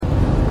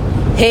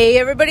Hey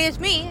everybody, it's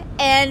me,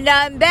 and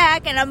I'm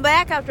back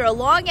after a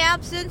long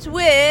absence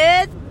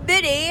with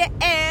Biddy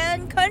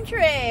and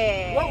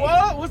Country.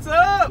 What? What's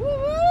up?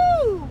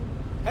 Woo-hoo!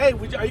 Hey, are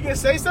you going to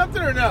say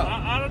something or no?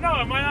 I don't know.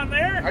 Am I on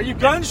there? Are you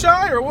gun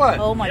shy or what?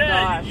 Oh my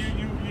gosh.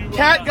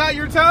 Cat got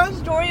your tongue?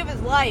 Story of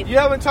his life. You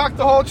haven't talked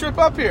the whole trip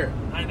up here.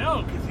 I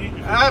know,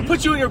 because I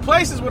put you in your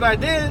place is what I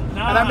did, and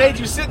I made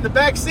you sit in the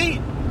back seat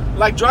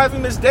like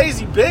driving Miss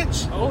Daisy,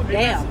 bitch. Oh,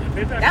 damn.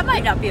 That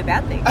might not be a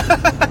bad thing.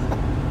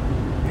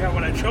 Yeah,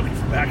 when I choke you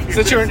from back here.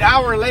 Since you're an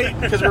hour late,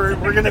 because we're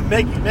going to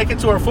make it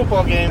to our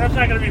football game. That's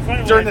not going to be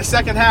funny. During the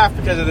second half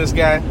because of this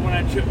guy.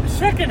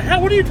 Second half?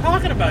 What are you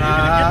talking about? You're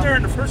going to get there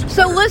in the first quarter.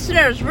 So,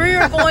 listeners, we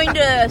are going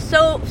to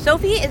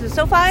SoFi? Is it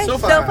SoFi?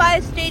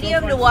 SoFi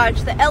Stadium to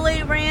watch the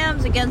LA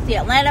Rams against the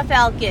Atlanta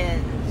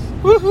Falcons.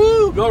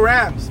 Woohoo! Go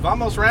Rams.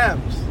 Vamos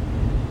Rams.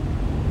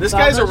 This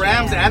guy's a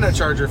Rams and a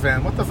Charger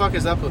fan. What the fuck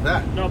is up with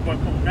that? No, but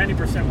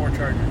 90% more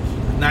Chargers.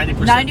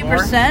 90%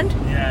 90%?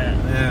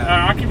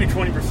 Yeah. I'll give you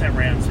 20%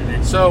 Rams in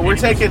it. So we're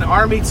taking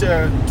Army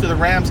to the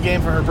Rams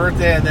game for her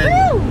birthday, and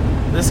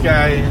then this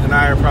guy and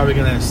I are probably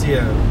going to see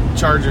a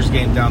Chargers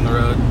game down the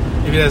road.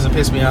 If he doesn't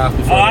piss me off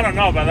before. Oh, I don't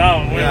know about that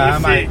one.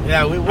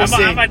 We'll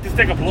see. I might just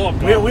take a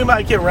blow-up. We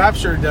might get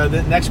raptured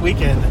the next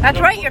weekend. That's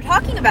right, you're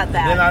talking about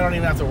that. Then I don't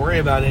even have to worry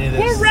about any of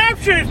this. We're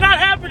raptured. It's not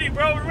happening,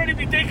 bro. We're ready to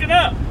be taken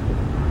up.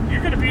 You're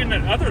going to be in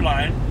that other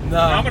line. No.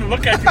 And I'm going to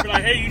look at you and be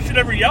like, hey, you should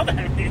never yell at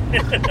me.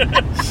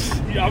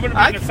 I'm going to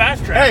be in the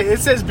fast track. Hey, it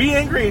says be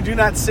angry and do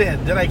not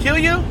sin. Did I kill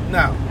you?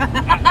 No.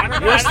 I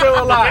don't know. You're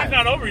still alive. The game's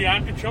not over yet. I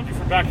can choke you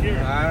from back here.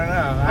 I don't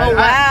know. Oh,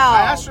 wow.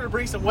 I asked her to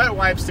bring some wet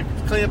wipes to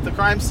clean up the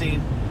crime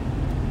scene,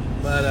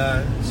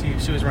 but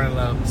she was running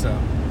low, so.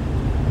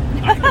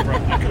 I could have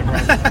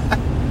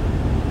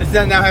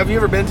brought Now, have you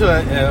ever been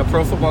to a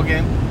pro football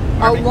game?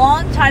 A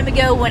long time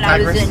ago when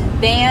Tigress? I was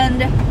in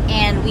band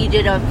and we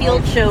did a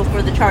field show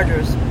for the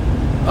Chargers.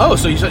 Oh,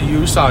 so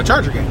you saw a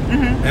Charger game?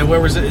 Mm-hmm. And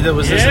where was it?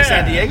 Was this in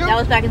San Diego? That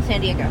was back in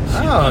San Diego.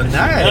 Oh,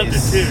 nice. She loved it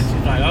too. She's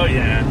like, oh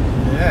yeah.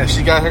 Yeah,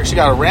 she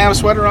got a Ram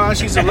sweater on.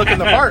 She's looking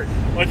the part.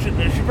 Well, she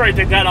probably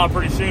take that off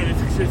pretty soon.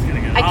 It's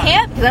gonna get hot. I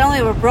can't because I only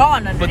have a bra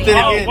on underneath. But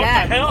then again, what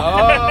the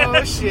hell?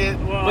 Oh shit!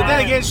 Well, but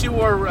then again, she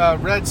wore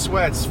red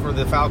sweats for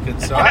the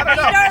Falcons, so I don't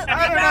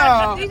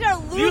know. These are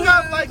Lulu's. You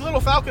got like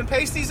little Falcon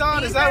pasties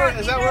on? Is that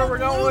where we're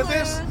going with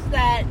this?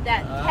 That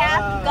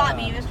Taft got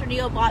me. Mr.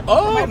 Neo bought me.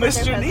 Oh, for my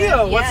Mr. birthday Neo,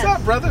 present. what's Yes.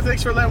 up, brother?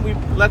 Thanks for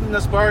letting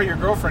us borrow your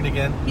girlfriend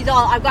again. He's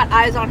all. I've got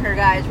eyes on her,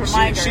 guys.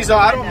 Reminder. She's all.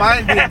 I don't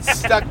mind being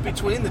stuck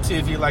between the two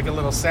of you like a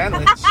little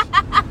sandwich.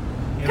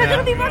 Because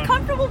it'll be more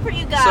comfortable for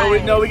you guys.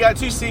 So we got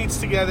two seats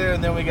together,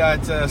 and then we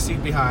got a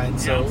seat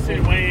behind. So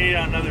sit way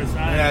on the other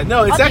side. Yeah,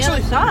 no, it's On the actually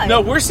other side.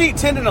 no. We're seat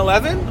 10 and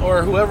 11,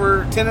 or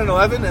whoever 10 and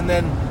 11, and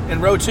then in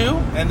row 2,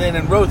 and then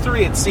in row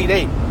 3 it's seat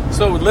 8.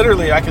 So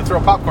literally, I can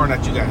throw popcorn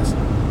at you guys, No,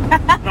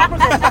 I'm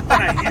gonna throw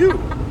popcorn at you.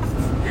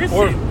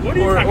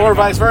 or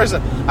vice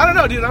versa. I don't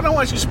know, dude. I don't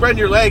want you spreading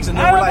your legs, and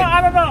then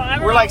I don't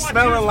know. we're like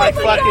smelling like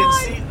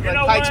fucking You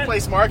know Pike's what?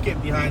 Place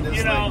Market behind us.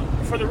 You know,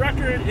 for the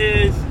record,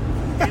 is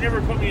you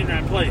never put me in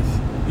that place.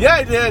 Yeah,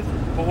 I did.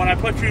 But when I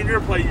put you in your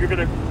place, you're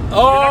gonna.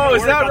 Oh,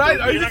 is that right?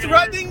 Are you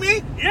threatening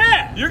me?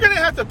 Yeah. You're gonna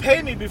have to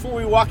pay me before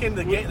we walk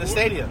into the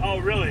stadium. Oh,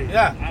 really?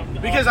 Yeah,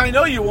 because I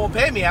know you won't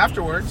pay me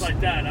afterwards. It's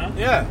like that, huh?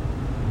 Yeah.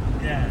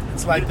 Yeah.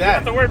 It's like you that. You don't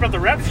have to worry about the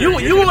rep. You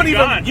won't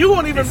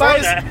even buy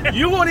us.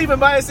 You won't even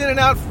buy us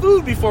In-N-Out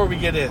food before we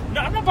get in.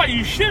 No, I'm not buying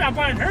you shit. I'm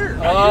buying her.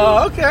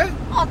 Oh, okay.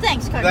 Oh,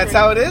 thanks, Country. That's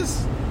how it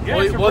is. Yeah,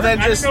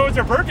 Then I just. didn't know it was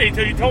her birthday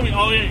until you told me.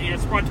 Oh, yeah, you're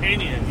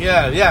spontaneous.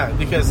 Yeah,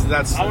 because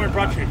that's. I would have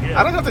brought you. Yeah.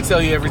 I don't have to tell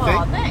you everything.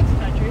 Oh, thanks,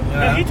 Country.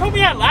 No, he told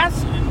me that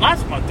last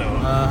month though.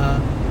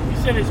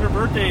 He said it's her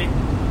birthday,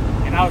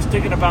 and I was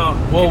thinking about.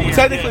 Well,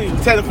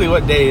 technically,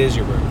 what day is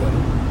your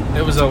birthday?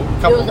 It was a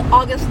couple. It was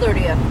August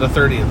 30th. The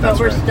 30th. But That's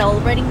we're right.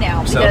 celebrating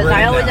now because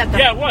I always have to.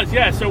 Yeah, it was.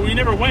 Yeah, so we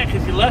never went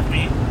because he left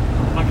me,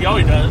 like he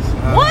always does.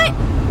 What?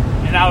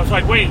 And I was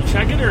like, wait, should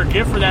I get her a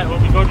gift for that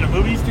when we go to the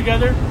movies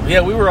together?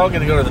 Yeah, we were all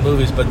going to go to the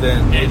movies, but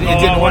then it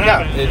didn't work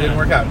out. It didn't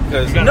work out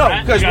because you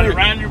got a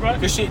rat in your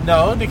butt?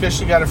 because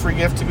she got a free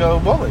gift to go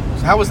bowling.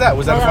 How was that?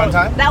 Was that a fun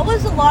time? That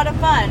was a lot of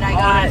fun. I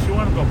got. She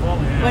wanted to go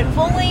bowling. Yeah. Went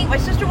bowling. My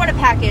sister won a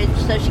package,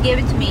 so she gave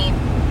it to me.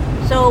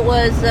 So it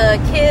was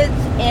kids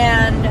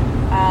and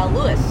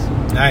Lewis.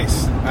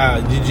 Nice.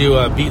 Did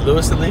you beat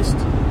Lewis at least?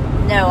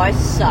 No, I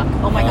suck.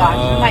 Oh my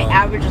gosh, my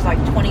average is like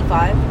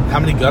 25. How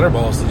many gutter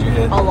balls did you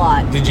hit? A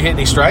lot. Did you hit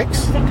any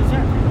strikes? What the fuck is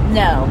that?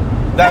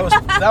 No.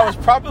 That was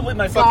probably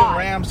my fucking God.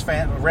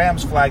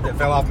 Rams flag that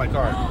fell off my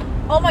car.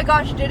 Oh my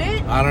gosh, did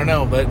it? I don't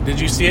know, but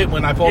did you see it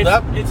when I pulled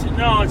up? It's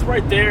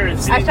right there.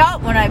 I saw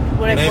it when I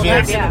pulled up.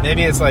 Yeah.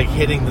 Maybe it's like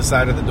hitting the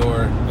side of the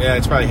door. Yeah,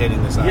 it's probably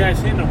hitting the side. Yeah,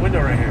 it's hitting the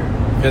window right here.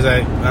 Because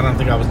I don't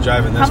think I was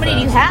driving this How many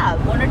fast. do you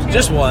have? One or two?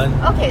 Just one.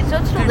 Okay, so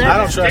it's still there. I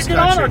don't trust Stick it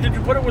on, Country. or did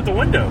you put it with the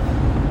window?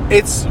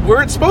 It's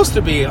where it's supposed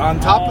to be, on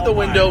top of the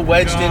window,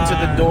 wedged into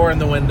the door in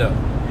the window.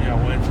 Yeah,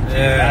 wedged into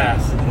your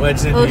ass.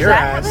 Wedged into your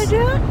ass. Is that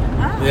how they do it?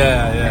 Oh.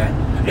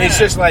 Yeah. It's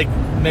just like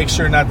make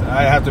sure not.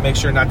 I have to make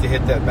sure not to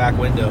hit that back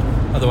window,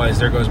 otherwise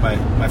there goes my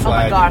flag. Oh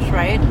my gosh!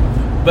 Right.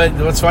 But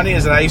what's funny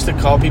is that I used to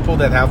call people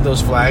that have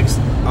those flags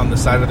on the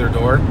side of their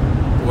door,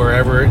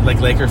 wherever, like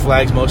Laker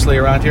flags mostly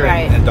around here,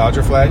 right. and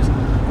Dodger flags.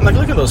 I'm like,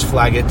 look at those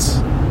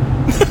flaggots.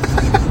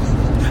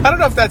 I don't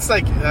know if that's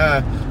like,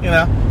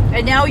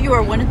 And now you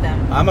are one of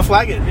them. I'm a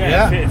flaggot.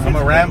 Yeah, I'm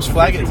a Rams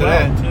flaggot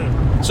today.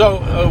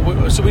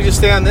 Well, so we just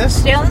stay on this?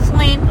 Stay on this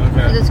lane. Okay.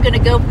 Because it's going to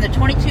go from the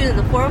 22 to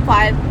the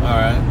 405. All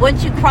right.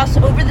 Once you cross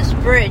over this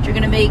bridge, you're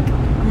going to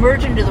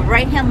merge into the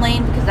right-hand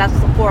lane because that's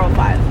the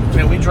 405.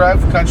 Can we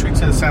drive the country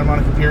to the Santa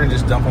Monica Pier and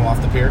just dump them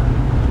off the pier?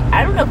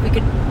 I don't know if we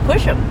could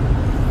push them.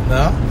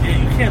 No? Yeah,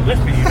 you can't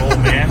lift me, you old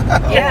man.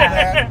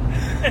 Yeah.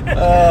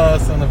 Oh,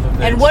 son of a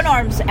bitch. And one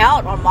arm's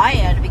out on my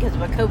end because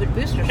of a COVID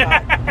booster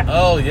shot.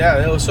 Oh,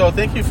 yeah. So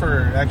thank you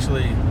for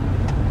actually,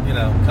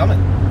 coming.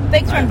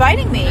 Thanks for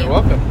inviting me. You're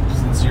welcome.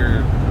 Since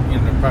you're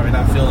probably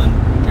not feeling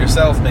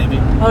yourself, maybe.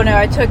 Oh, no.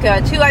 I took 2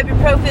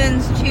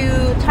 ibuprofens, 2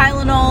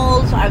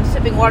 Tylenols. I'm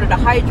sipping water to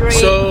hydrate.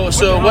 So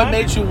what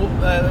made you...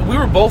 we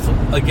were both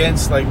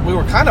against, we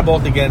were kind of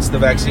both against the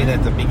vaccine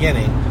at the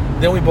beginning.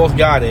 Then we both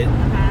got it.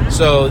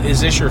 So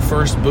is this your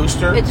first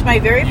booster? It's my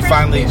very first You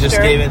finally booster.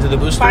 just gave into the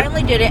booster?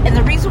 Finally did it. And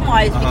the reason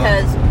why is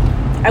because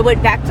I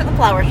went back to the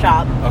flower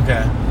shop.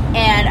 Okay.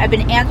 And I've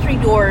been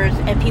answering doors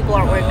and people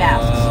aren't wearing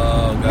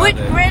masks. Which,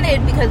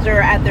 granted, because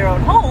they're at their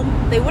own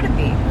home, they wouldn't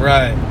be.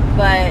 Right.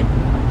 But...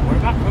 What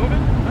about COVID?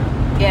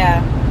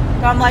 Yeah.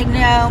 So I'm like,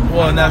 no.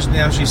 Well,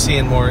 now she's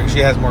seeing more. She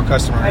has more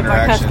customer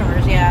interaction. More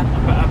customers, yeah.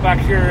 I'm back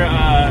here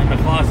in the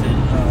closet.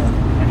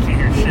 I can't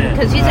hear shit.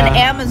 Because he's an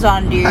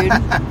Amazon dude.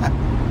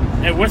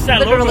 Hey, what's that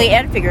literally logo?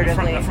 And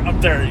figuratively.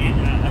 Up there.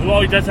 Who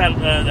always does that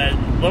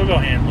logo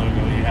hand logo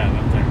you have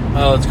up there?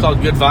 Oh, it's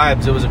called Good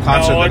Vibes. It was a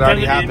concert that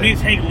already happened. It means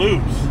hang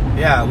loose.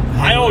 Yeah.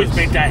 I always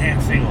make that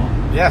hand single.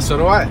 Yeah, so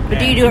do I. But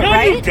do you do it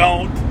right? No, you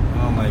don't.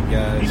 Oh my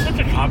gosh. He's such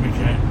a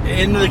copycat.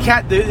 In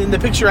the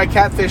picture I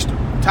catfished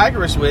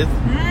Tigress with,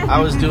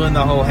 I was doing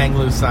the whole hang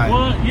loose sign.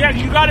 Well, yeah,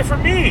 you got it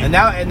from me. And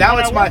now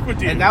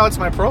it's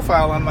my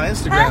profile on my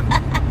Instagram.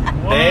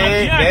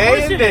 Bay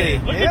and Biddy.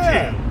 Look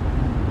at you.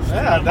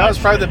 Yeah, that was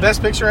probably the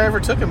best picture I ever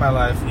took in my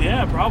life.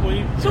 Yeah,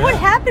 probably. So what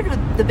happened with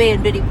the Bay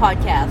and Biddy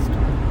podcast?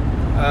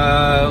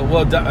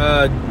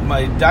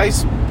 My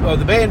Dice... Oh,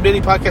 the Bay and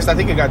Biddy podcast, I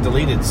think it got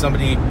deleted.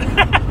 Somebody...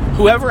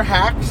 Whoever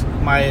hacked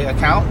my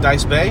account,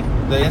 Dice Bay,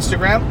 the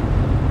Instagram,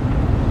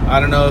 I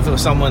don't know if it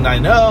was someone I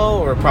know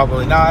or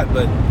probably not,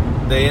 but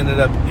they ended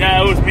up...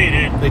 Yeah, it was me,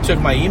 dude. They took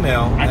my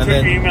email.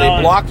 They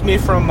email blocked me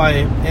from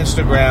my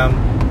Instagram...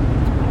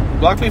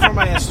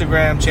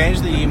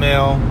 changed the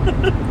email,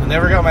 and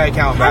never got my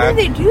account back. How did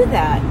they do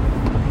that?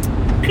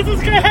 Because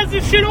this guy has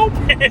this shit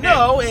open.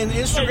 No, in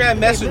Instagram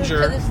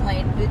Messenger. Move to this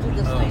lane.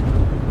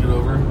 Get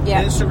over.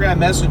 Yeah. In Instagram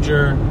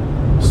Messenger,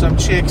 some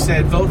chick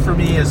said, "Vote for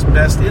me as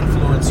best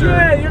influencer."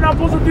 Yeah, you're not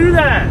supposed to do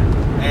that.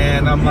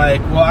 And I'm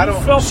like, "Well, I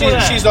don't."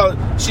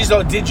 She's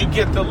all, "Did you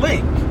get the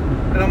link?"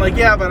 And I'm like,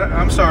 "Yeah, but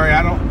I'm sorry,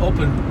 I don't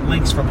open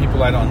links from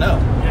people I don't know."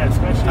 Yeah,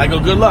 especially. I go,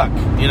 "Good luck,"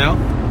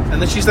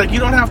 And then she's like, "You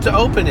don't have to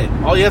open it.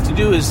 All you have to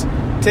do is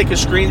take a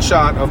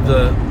screenshot of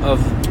the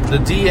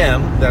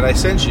DM that I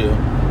sent you,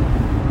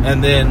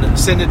 and then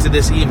send it to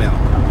this email."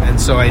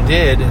 And so I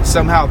did, and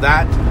somehow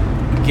that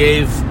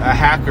gave a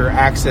hacker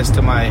access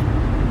to my.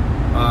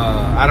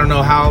 I don't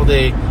know how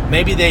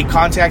maybe they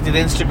contacted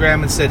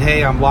Instagram and said,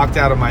 "Hey, I'm locked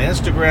out of my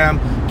Instagram.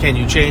 Can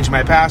you change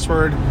my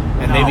password?"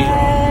 And maybe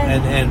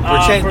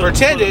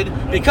pretended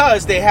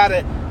because they had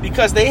a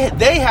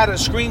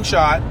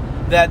screenshot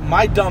that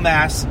my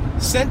dumbass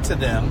sent to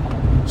them.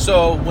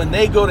 So when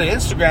they go to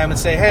Instagram and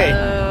say, "Hey,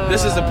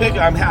 this is a pic.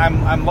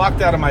 I'm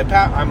locked out of my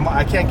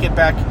I can't get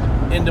back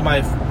into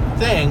my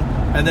thing,"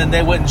 and then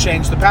they wouldn't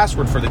change the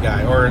password for the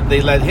guy, or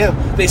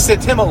they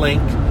sent him a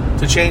link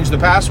to change the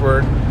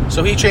password.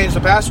 So he changed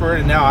the password,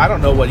 and now I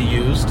don't know what he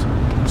used.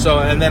 So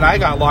and then I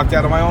got locked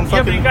out of my own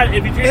fucking but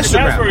if you change Instagram. the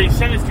password, he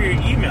sent it through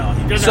your email.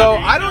 He doesn't. So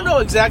I don't know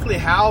exactly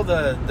how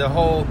the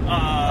whole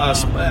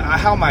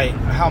how my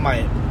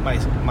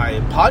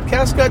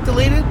podcast got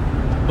deleted,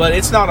 but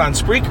it's not on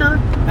Spreaker,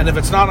 and if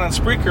it's not on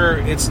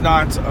Spreaker, it's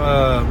not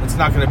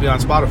going to be on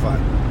Spotify.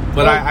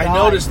 But I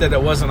noticed that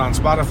it wasn't on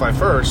Spotify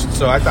first,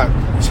 so I thought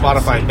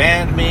Spotify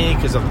banned me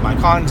because of my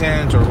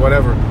content or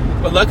whatever.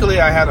 But luckily,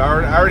 I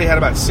already had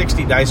about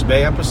 60 Dice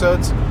Bay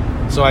episodes,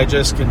 so I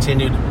just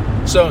continued.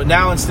 So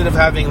now instead of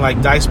having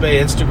like Dice Bay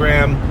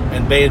Instagram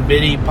and Bay and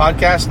Biddy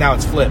podcast, now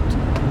it's flipped.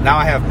 Now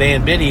I have Bay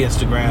and Biddy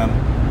Instagram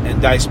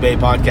and Dice Bay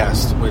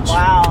podcast, which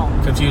how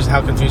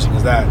confusing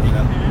is that,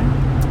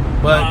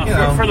 Mm-hmm.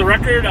 But for the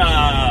record,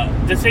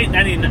 this ain't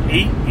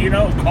 98.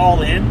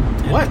 Call in.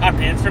 What? Talk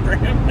to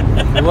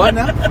Instagram. What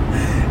now?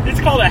 It's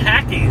called a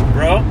hacking,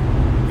 bro.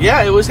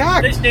 Yeah, it was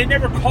hacked. They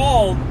never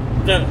called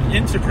the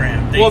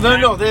Instagram.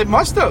 They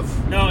must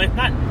have. No, it's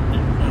not.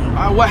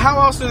 How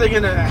else are they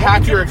going to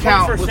hack your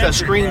account with a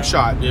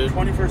screenshot, bro. dude?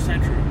 21st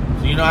century.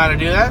 Do you know how to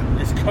do that?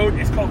 It's code.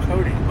 It's called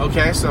coding.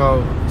 Okay,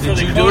 so did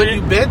you do it,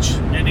 you bitch?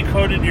 And they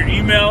coded your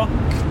email.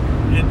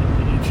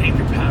 And change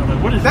your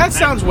password. What is that?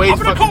 Sounds way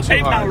fucking too hard. I'm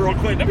gonna call PayPal real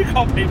quick. Let me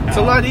call PayPal. It's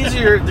a lot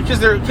easier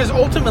because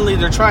ultimately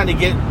they're trying to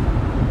get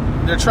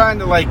they're trying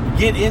to like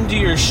get into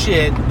your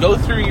shit, go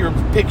through your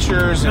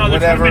pictures and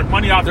whatever. Make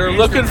money off they're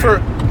looking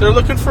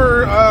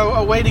for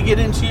a way to get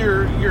into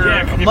your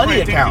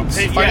money accounts,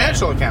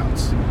 financial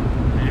accounts.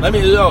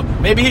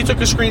 Maybe he took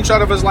a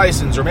screenshot of his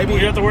license, or maybe you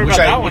have to worry about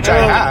that one. Which I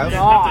have.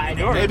 God.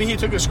 Maybe he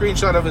took a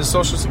screenshot of his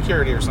social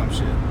security or some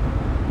shit.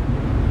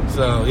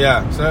 So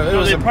yeah,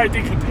 they probably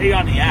think you pay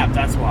on the app.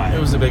 That's why it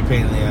was a big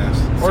pain in the ass.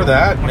 So or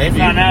that when maybe they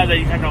found out that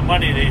you had no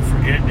money, they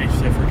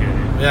said forget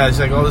it. Yeah, it's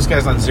like, oh, this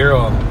guy's on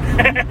zero.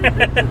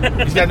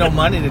 He's got no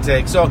money to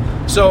take. So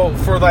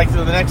for like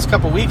the next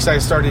couple weeks, I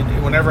started,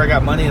 whenever I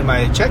got money in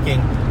my checking,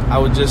 I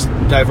would just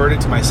divert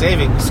it to my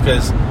savings,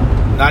 because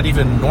not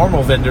even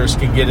normal vendors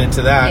can get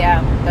into that.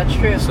 Yeah, that's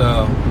true.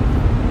 So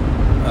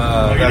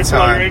you that's just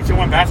how put all your eggs in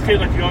one basket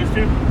like you always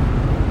do?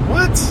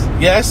 What?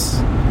 Yes.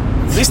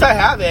 At least I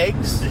have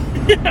eggs.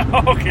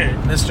 Yeah, okay.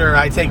 Mister,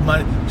 I take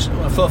money,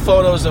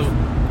 photos of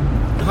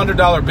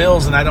 $100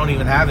 bills, and I don't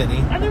even have any.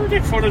 I never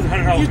take photos of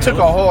 $100 bills. You took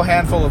a whole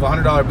handful of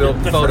 $100 bill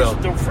photo.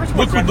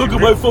 Look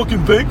at my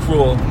fucking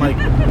bankroll. I'm like,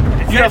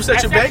 you have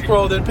such a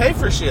bankroll, then pay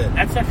for shit.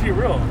 That's actually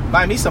real.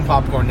 Buy me some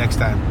popcorn next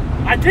time.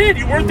 I did.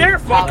 You weren't there,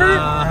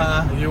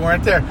 fucker. You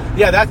weren't there.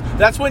 Yeah,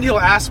 that's when he'll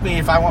ask me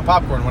if I want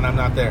popcorn when I'm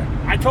not there.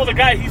 I told the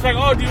guy, he's like,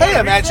 "Oh, do you Hey,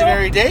 want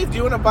imaginary Dave, do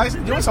you want to buy? Do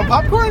you want some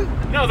popcorn?"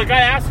 No, the guy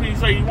asked me.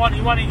 He's like, "You want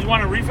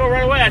a refill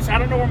right away?" I said, "I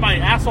don't know where my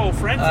asshole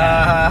friend's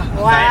at."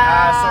 Wow. My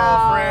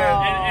asshole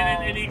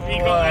friend. And he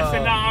goes, I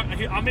said, "No,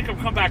 I'll make him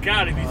come back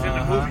out if he's in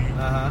the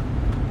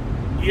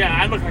movie." Yeah,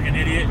 I look like an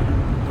idiot.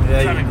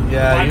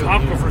 Yeah, buy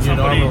popcorn for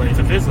somebody. It's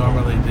invisible.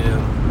 Normally do.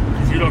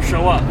 Because you don't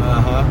show up.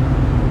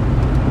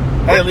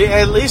 Hey,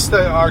 at least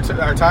our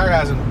tire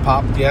hasn't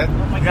popped yet. Oh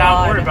my God.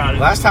 God. Don't worry about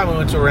it. Last time we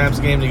went to a Rams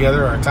game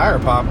together, our tire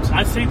popped.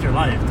 I saved your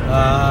life.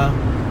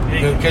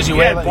 Because you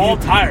weigh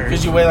tires.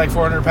 Because you weigh like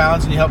 400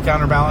 pounds and you help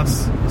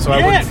counterbalance, so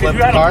I wouldn't flip the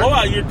car. Yeah, because you had a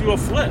blowout, you'd do a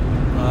flip.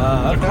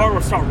 Okay. The car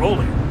would start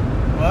rolling.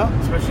 Well,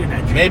 especially in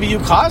that Jeep. Maybe you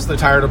caused the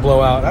tire to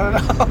blow out. I don't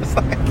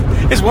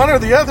know. It's one or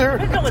the other. I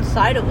don't know what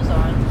side it was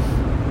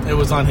on. It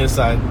was on his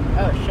side.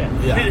 Oh shit.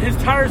 Yeah. His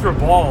tires were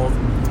bald.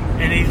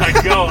 And he's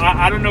like, yo,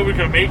 I don't know if we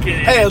can make it.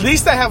 Hey, at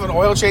least I have an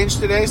oil change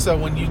today, so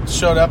when you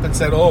showed up and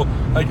said, oh,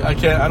 I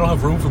can't, I don't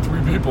have room for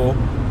 3 people,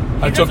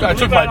 I took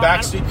my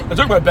back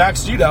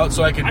seat out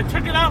so I could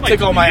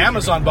take all my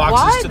Amazon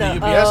boxes to the UPS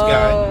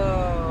guy.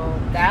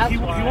 Oh, that's he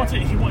wants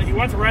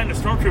to ride in the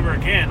Stormtrooper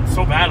again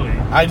so badly.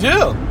 I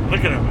do.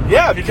 Look at him.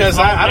 Yeah, because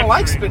I don't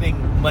like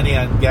spending money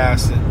on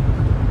gas.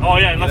 And, oh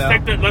yeah,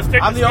 let's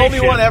take. I'm the only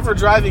one ever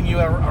driving you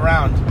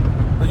around.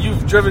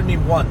 You've driven me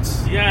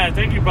once. Yeah,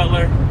 thank you,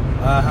 Butler.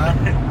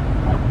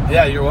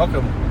 Yeah, you're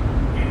welcome,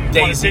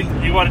 Daisy.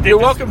 You're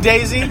welcome,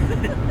 Daisy.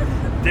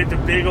 Did the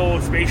big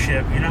old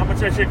spaceship. You know how much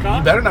that shit cost?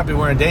 You better not be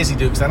wearing Daisy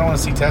Dukes. I don't want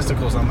to see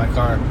testicles on my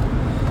car.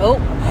 Oh.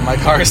 On my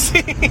car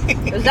seat.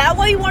 Is that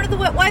why you wanted the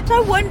wet wipes? I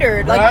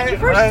wondered. Like when you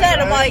first said,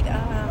 I'm like,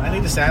 I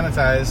need to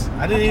sanitize.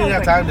 I didn't even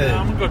have time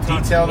to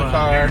detail the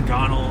car.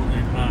 McDonald's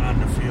on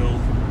the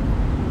field.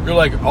 You're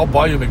like, I'll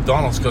buy you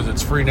McDonald's because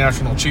it's free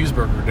National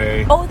Cheeseburger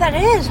Day. Oh, that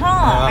is, huh?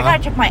 I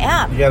gotta check my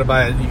app. You gotta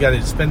buy it. You gotta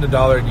spend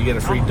 $1 and you get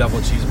a free double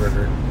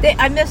cheeseburger.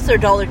 I miss their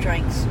dollar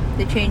drinks.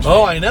 They changed.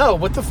 Oh, I know.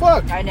 What the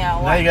fuck? I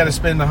know. Now you gotta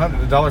spend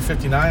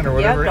 $1.59 or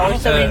whatever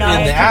 $1.79 in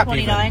the app.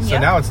 $2.29. So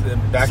now it's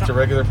back to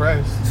regular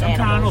price.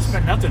 Sometimes I don't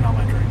spend nothing on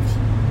my drinks.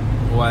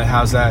 Why?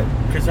 How's that?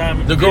 Because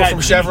I'm the girl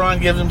from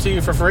Chevron gives them to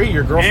you for free.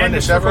 Your girlfriend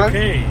at Chevron.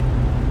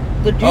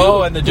 The dude.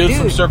 Oh, and the dude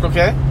from Circle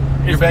K.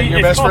 Your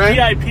best friend.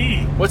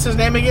 VIP. What's his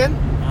name again?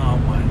 Oh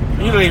my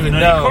God. You don't even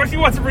know. Of course he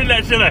wants to bring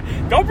that shit up.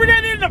 Don't bring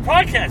that into the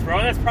podcast, bro.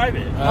 That's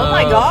private. Oh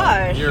my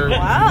gosh.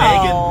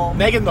 Wow.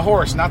 Megan the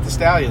horse, not the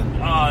stallion.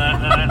 Oh,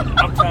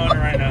 I'm telling her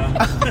right now.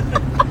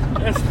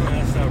 That's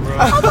messed up, bro.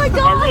 Oh my God.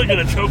 I'm really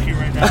gonna choke you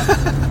right now.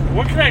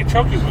 What can I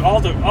choke you with?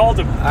 All the.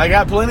 I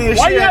got plenty of shit.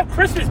 Why do you have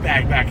Christmas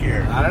bag back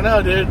here? I don't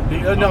know, dude.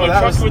 No,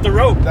 that was with the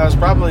rope. That was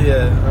probably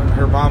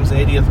her mom's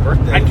 80th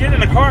birthday. I get in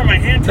the car and my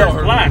hand turns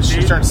black.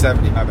 She turned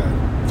 70. My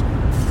bad.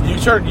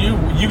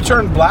 You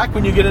turn black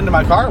when you get into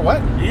my car?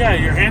 What? Yeah,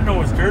 your handle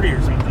was dirty or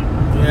something.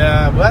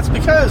 Yeah, well, that's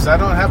because I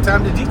don't have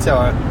time to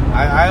detail it.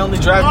 I only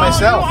drive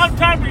myself. You don't have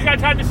time, but you got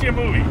time to see a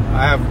movie.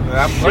 I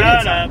have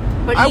Shut up.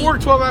 I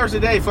work 12 hours a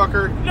day,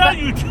 fucker. No,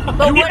 you don't.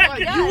 But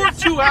you work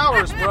 2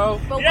 hours, bro.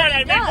 But yeah,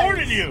 I make more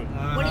than you.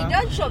 When he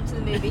does show up to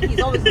the movie, he's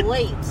always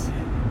late.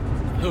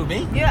 Who,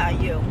 me? Yeah,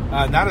 you.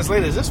 Not as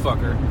late as this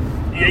fucker.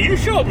 Yeah, you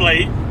show up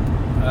late.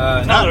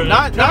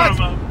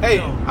 Hey,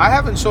 I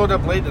haven't showed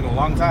up late in a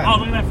long time. Oh,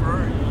 look at that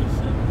Ferrari.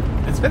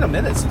 It's been a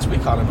minute since we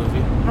caught a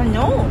movie. I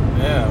know.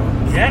 Yeah.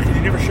 Yeah, because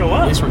you never show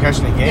up. At least we're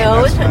catching a game.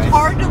 No, it's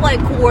hard to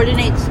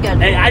coordinate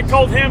schedules. Hey, I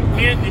told him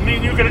me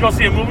and you are gonna go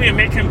see a movie and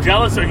make him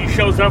jealous, so he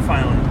shows up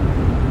finally.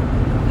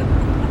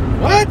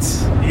 What?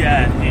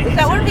 Yeah. Is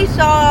that when we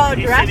saw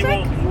Jurassic?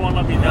 He won't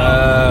let me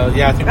know.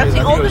 Yeah, I think that's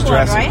the oldest one,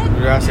 Jurassic, right?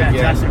 Jurassic, yeah.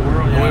 Jurassic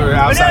World, yeah. We were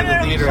outside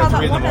the theater at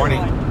 3 in the morning.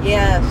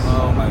 Yes.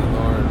 Oh my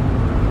lord.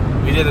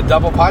 We did a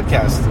double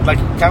podcast,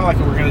 kind of like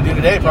what we're going to do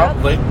today,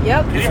 probably.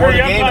 Yep. Before the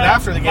game and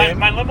after the game.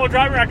 My limo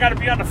driver, I got to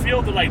be on the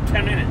field in like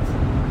 10 minutes.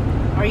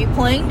 Are you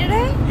playing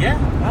today? Yeah.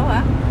 Oh,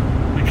 wow.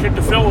 We kicked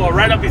the field goal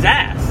right up his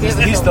ass. He's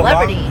He's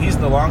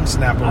the long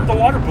snapper. I'm the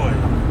water boy.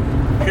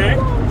 Okay?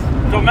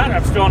 Don't matter.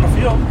 I'm still on the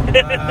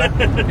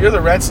field. You're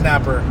the red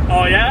snapper.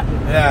 Oh, yeah?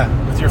 Yeah,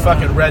 with your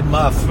fucking red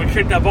muff. We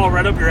kicked that ball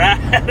right up your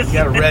ass. You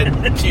got red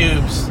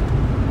pubes.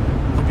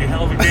 It'll be a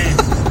hell of a game.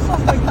 Oh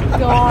my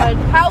god.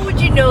 How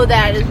would you know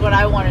that is what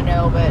I want to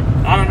know, but...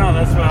 I don't know.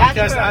 That's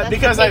what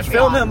Because I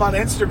filmed him on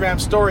Instagram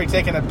story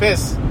taking a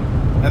piss.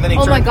 And then he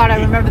my god,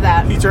 I remember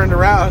that. He turned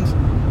around.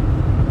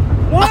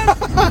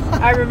 What?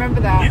 I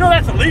remember that. You know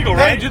that's illegal,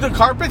 right? Hey, do the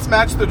carpets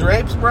match the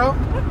drapes, bro?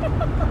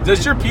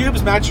 Does your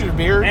pubes match your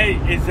beard? Hey,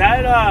 is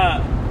that,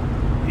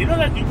 you know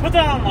that, you put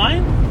that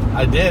online?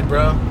 I did,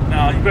 bro.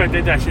 No, you better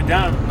take that shit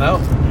down. No,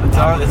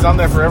 it's on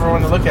there for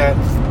everyone to look at.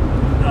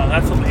 No,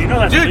 that's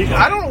Dude, illegal.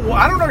 I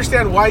don't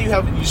understand why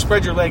you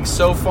spread your legs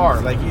so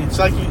far. Like it's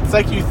like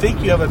you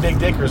think you have a big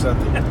dick or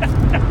something.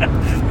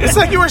 It's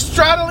like you were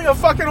straddling a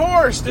fucking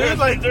horse, dude.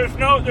 There's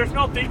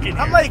no thinking.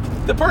 I'm like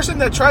the person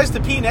that tries to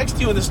pee next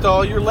to you in the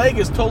stall. Your leg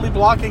is totally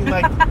blocking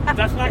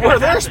that's not where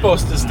they're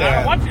supposed to stand.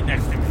 I don't want you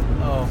next to me.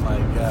 Oh my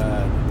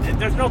god.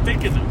 There's no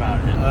thinking about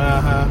it.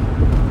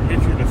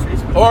 Hit you in the face.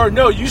 Or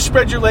no, you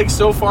spread your legs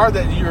so far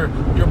that your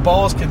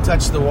balls can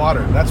touch the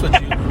water. That's what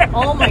you.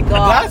 Oh my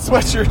god. That's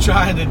what you're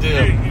trying to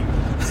do.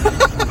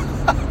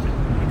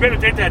 You better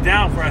take that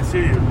down before I sue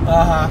you.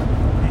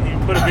 You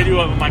put a video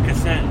of my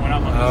consent when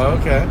I'm on. Oh,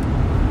 okay.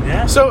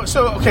 Yeah. So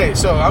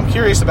I'm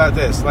curious about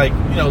this. Like,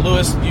 you know,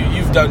 Lewis,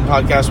 you've done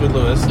podcasts with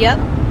Lewis. Yep.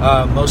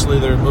 Mostly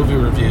they're movie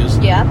reviews.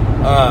 Yeah.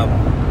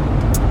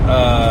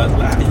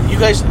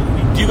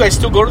 Do you guys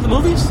still go to the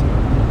movies?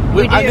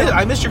 We do.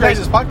 I missed your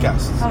guys'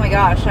 podcasts. Oh my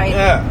gosh. I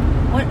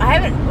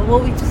haven't. Well,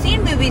 we've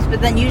seen movies,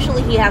 but then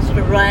usually he has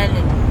to run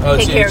and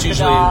take care of the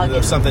dog.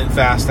 If something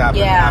fast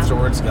happened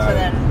afterwards, So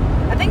then,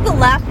 I think the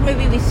last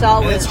movie we saw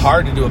was. It's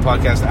hard to do a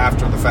podcast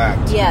after the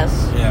fact. Yes.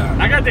 Yeah.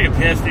 I gotta take a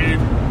piss, dude.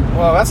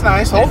 Well, that's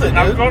nice. Hold it, dude.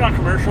 I'm going on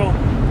commercial.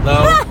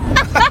 No.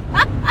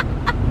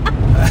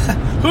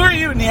 Who are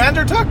you,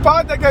 Neanderthal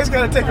Pod? That guy's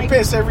got to take a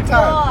piss every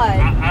time.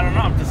 I don't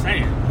know. I'm just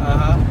saying.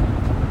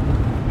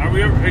 Are we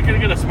gonna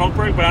get a smoke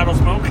break, but I don't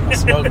smoke? A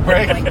smoke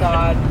break? Oh my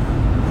god.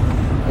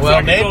 Well,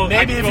 so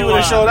maybe if you would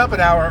have showed up an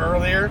hour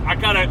earlier. I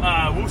gotta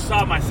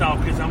woo-saw myself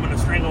because I'm gonna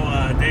strangle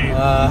Dave.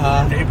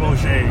 Dave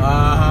Boucher.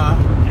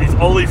 His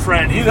only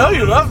friend. You know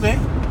you love me.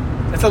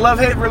 It's a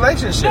love-hate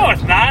relationship. No,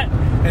 it's not.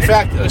 In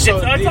fact, it's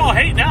all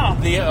hate now.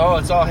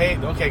 It's all hate.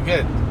 Okay,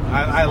 good.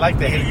 I like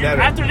the hate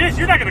better. After this,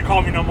 you're not gonna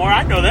call me no more.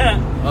 I know that.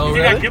 Oh,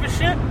 you think really? I give a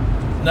shit?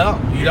 No,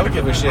 you don't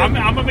give a shit. I'm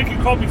gonna make you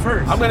call me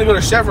first. I'm gonna go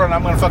to Chevron and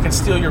I'm gonna fucking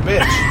steal your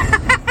bitch.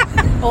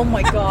 Oh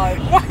my god.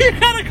 Why you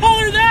gotta call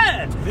her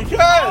that? Because.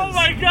 Oh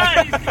my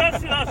god, he's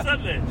cussing on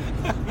Sunday.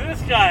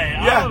 This guy.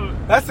 Yeah,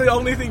 that's the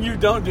only thing you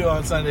don't do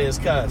on Sunday is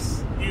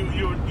cuss.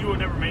 You will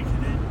never make it.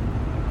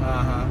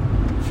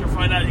 She'll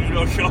find out you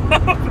don't show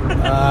up.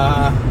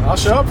 I'll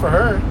show up for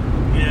her.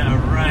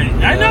 Yeah, right.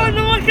 Yeah. I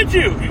know. Look at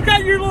you. You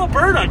got your little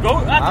bird on. Go.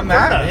 I'm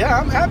happy. Yeah,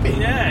 I'm happy.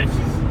 Yeah.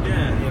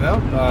 You know,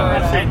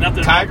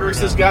 Tigress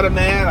has got a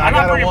man. I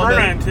got a woman.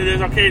 Into this.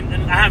 Okay,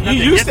 and I have you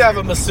used to have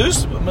a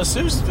masseuse.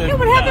 Yeah,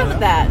 what happened with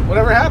that?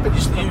 Whatever happened?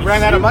 You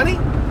ran out of money?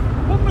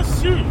 What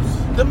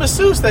masseuse? The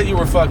masseuse that you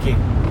were fucking.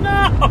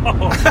 No.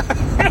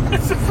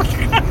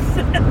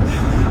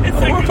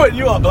 We're putting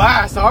you on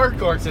blast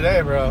hardcore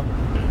today, bro.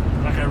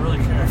 Like I really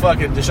care.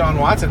 Fucking Deshaun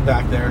Watson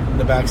back there in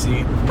the back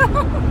seat.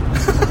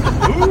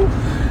 Who?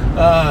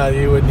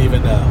 You wouldn't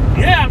even know.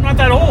 Yeah, I'm not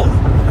that old.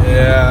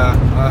 Yeah,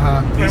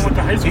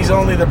 he's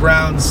only the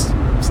Browns'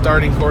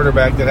 starting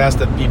quarterback that has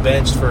to be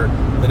benched for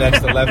the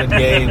next 11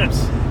 games.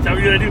 Is that what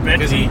you gotta do, bench?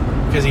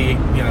 Because he,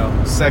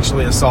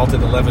 sexually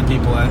assaulted 11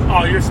 people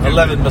at you're stupid.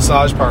 11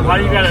 massage parlors. Why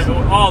you gotta?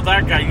 Oh,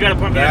 that guy. You gotta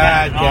put me in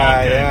that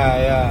guy. Okay.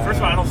 Yeah. First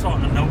of all, I don't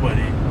assault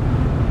nobody.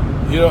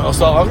 You don't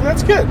assault? Oh,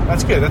 that's good.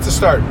 That's good. That's a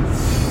start.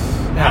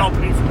 Yeah. I don't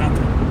pay for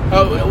nothing.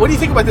 Oh, what do you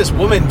think about this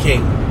Woman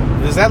King?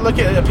 Does that look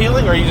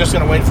appealing, or are you just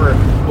going to wait for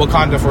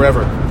Wakanda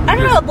forever? I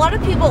don't know. A lot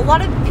of people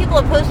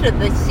have posted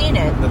they've seen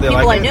it.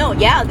 People I know,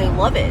 yeah, they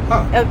love it.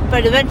 Huh.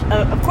 But eventually,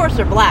 of course,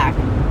 they're black.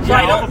 So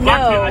I don't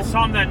know. I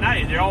saw them that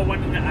night. They all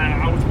went.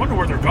 I was wondering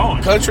where they're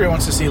going. Country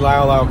wants to see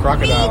Lyle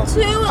Crocodile. Me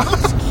too. It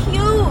looks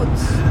cute.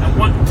 At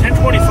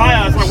 10:25,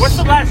 I was like, "What's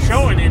the last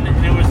showing?" And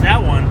it was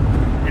that one.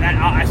 And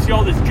I see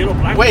all this ghetto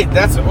black. Wait,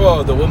 that's the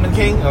Woman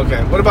King.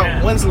 Okay, what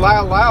about when's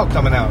Lyle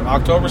coming out?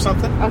 October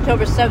something?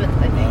 October 7th,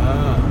 I think.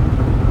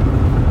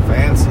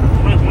 Fancy.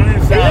 When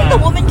is it the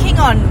Woman King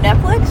on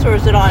Netflix, or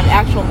is it on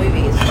actual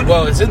movies?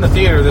 Well, it's in the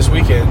theater this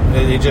weekend.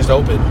 It just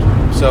opened.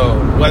 So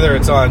whether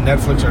it's on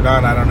Netflix or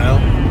not, I don't know.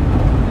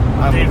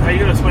 Dave, how you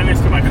going to explain this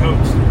to my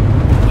coach?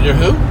 Your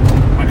who?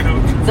 My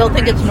coach. They'll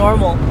think it's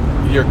normal.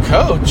 Your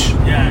coach?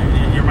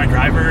 Yeah, you're my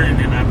driver, and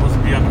I'm supposed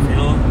to be on the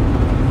field.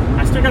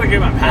 I still got to get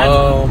my pads.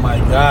 Oh my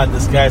God,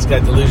 this guy's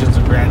got delusions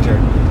of grandeur.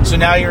 So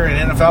now you're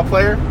an NFL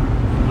player?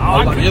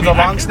 You're the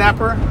long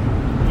snapper?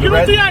 You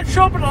don't think I'd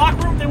show up in the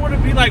locker room? They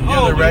wouldn't be like,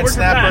 "Oh, the red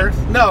snapper."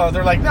 No,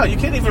 they're like, "No, you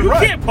can't even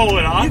run. You can't pull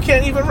it off. You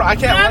can't even run. I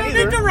can't run either."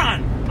 I don't need to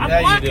run. I'm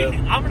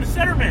blocking. I'm in the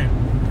center man.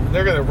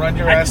 They're gonna run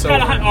your ass over.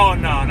 Oh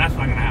no, that's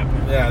not gonna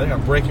happen. Yeah, they're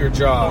gonna break your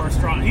jaw. Or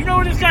strong. You know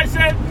what this guy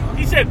said?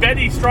 He said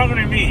Betty's stronger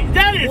than me.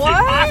 That is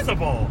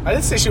impossible. I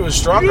didn't say she was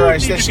stronger. I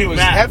said she was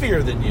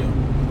heavier than you.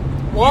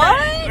 What?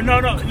 Yeah. No.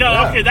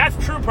 Yeah. Okay, that's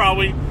true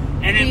probably.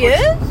 And She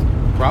is?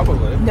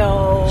 Probably.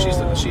 No.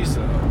 She's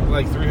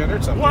like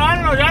 300 something. Well, I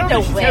don't know. I don't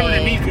think she's heavier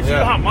than me because you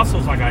don't have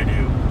muscles like I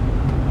do.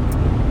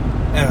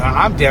 And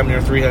I'm damn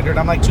near 300.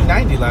 I'm like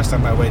 290 last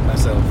time I weighed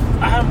myself.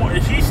 I have more.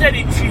 She said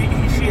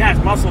she has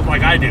muscles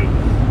like I do.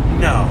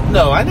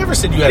 No, I never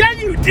said you had. Yeah,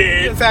 you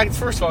did. In fact,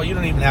 first of all, you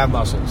don't even have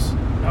muscles.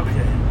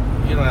 Okay.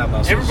 You don't have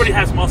muscles. Everybody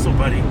has muscle,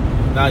 buddy.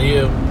 Not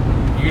you.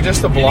 You're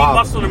just a blob. You need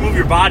muscle to move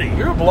your body.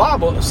 You're a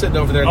blob sitting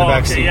over there in the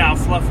back seat. Yeah, I'm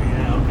fluffy.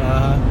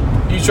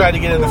 Yeah, okay. You tried to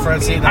get in the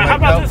front seat. How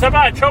about this? How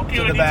about I choke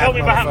you and you back, tell me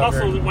about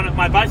muscles when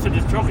my bicep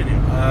is choking you?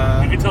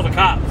 You can tell the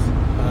cops.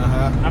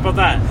 How about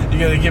that?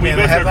 You're gonna give me a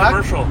headlock?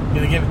 Commercial.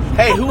 You're gonna give.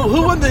 Hey, who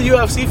won the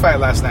UFC fight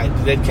last night?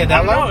 Did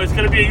Canelo? No, it's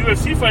gonna be a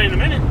UFC fight in a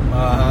minute.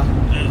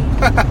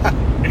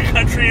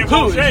 Country and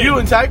who? You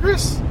and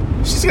Tigress?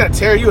 She's gonna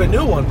tear you a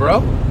new one,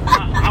 bro.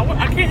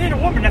 I can't hit a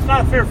woman. That's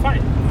not a fair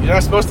fight. You're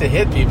not supposed to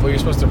hit people. You're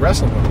supposed to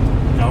wrestle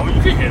them. No,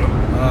 you can hit them.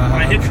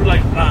 When I hit you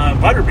like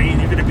Butterbean,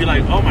 you're gonna be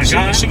like, "Oh my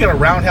god!" She's gonna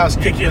roundhouse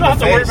kick you in the face. You don't have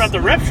to worry about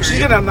the rupture. She's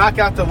gonna knock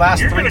out the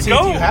last 3 teeth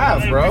you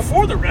have, bro.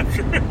 Before the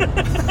rupture, you're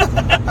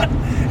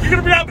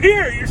gonna be up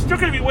here. You're still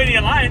gonna be waiting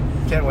in line.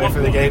 Can't wait for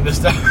the game to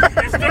start.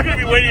 You're still gonna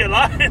be waiting in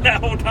line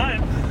that whole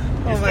time.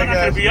 You're still not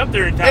gonna be up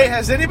there in time. Hey,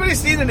 has anybody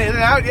seen an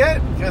In-N-Out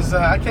yet? Because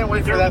I can't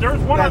wait for that. There's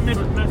one on Miss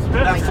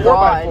That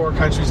 4x4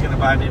 country's gonna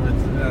buy me with.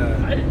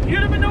 You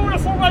don't even know what a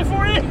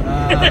 4x4 is.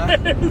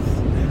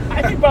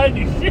 I ain't buying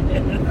you shit.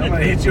 I'm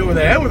gonna hit you over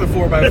the head with a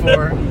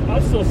 4x4.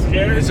 I'm so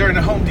scared. Is there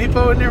a Home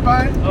Depot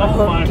nearby?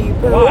 Oh my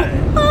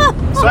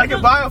god! So I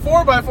can buy a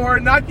 4x4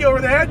 and knock you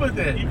over the head with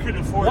it. You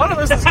couldn't afford one of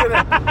us is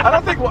gonna. I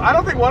don't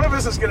think one of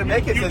us is gonna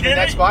make it to the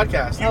next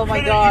podcast. Oh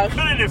my god! You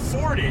couldn't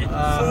afford it.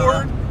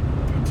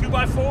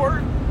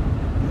 2x4.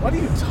 What are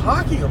you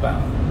talking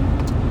about?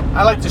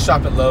 I like to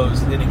shop at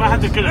Lowe's. Anyway. I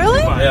have to get a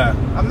Really? 2x. Yeah,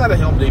 I'm not a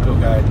Home Depot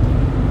guy.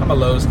 I'm a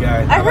Lowe's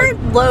guy. I heard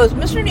Lowe's.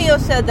 Mr. Neo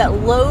said that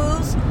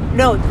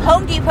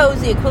Home Depot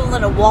is the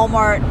equivalent of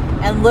Walmart,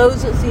 and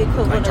Lowe's is the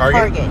equivalent of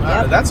Target.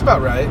 Yep. That's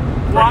about right.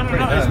 Well, I don't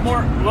know. It's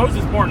more Lowe's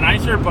is more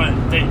nicer, but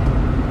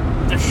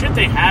the shit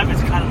they have is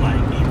kind of like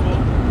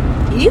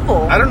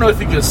evil. I don't know if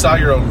you could saw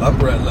your own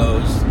lumber at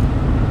Lowe's.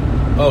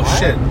 Oh what?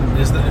 Shit!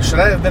 Should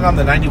I have been on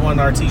the 91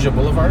 Artesia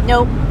Boulevard?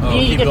 Nope. Oh,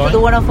 you need to get to the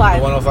 105.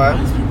 The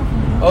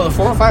 105. Oh, the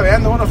 405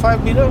 and the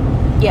 105 meet up?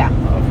 Yeah.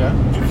 Okay.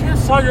 You can't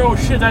saw your own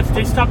shit.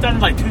 They stopped that in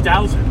like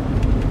 2000.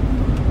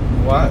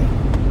 Why?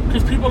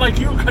 Because people like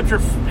you cut your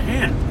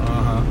hand.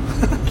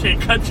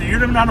 Can't cut you. You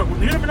don't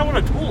even know what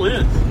a tool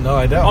is. No,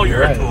 I don't. Oh,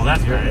 you're a tool.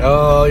 That's right.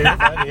 Oh, you're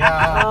right.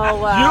 Yeah.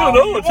 Oh, wow. You don't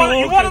know a tool.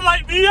 You want to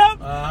light me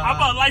up? I'm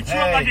going to light you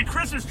up like a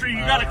Christmas tree. You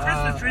got a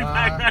Christmas tree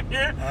back right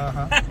here.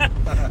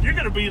 You're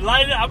going to be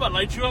lighted. I'm going to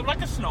light you up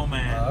like a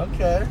snowman.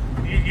 Okay.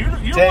 You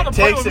don't want to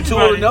play with Takes a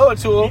tool to know a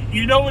tool.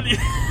 You know what...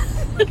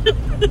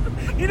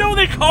 You know what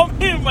they call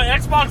me in my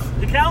Xbox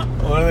account?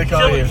 What do they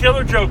call you?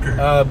 Killer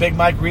Joker. Big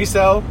Mike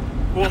Resell?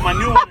 Well, my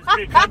new one is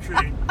Big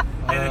Country.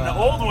 And then the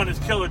old one is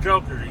Killer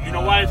Joker. You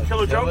know why it's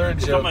Killer Joker?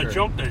 Because I'm going to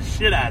joke the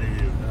shit out of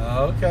you.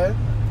 Okay.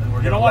 And we're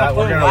you gonna don't want to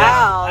play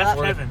wow. That's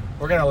Kevin.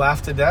 We're going to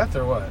laugh to death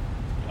or what?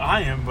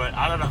 I am, but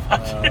I don't know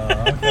about you.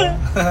 Okay.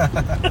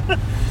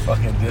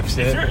 Fucking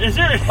dipshit. Is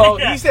there,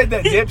 he said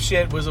that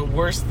dipshit was the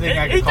worst thing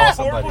I could call somebody. Isn't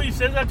that horrible you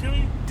said that to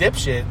me?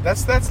 Dipshit?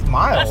 That's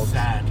mild. That's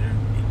sad, dude.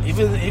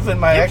 Even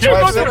my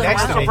ex-wife sitting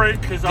next to me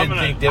didn't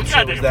think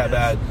dipshit was that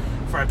bad.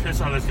 Before I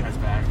piss on this guy's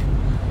back.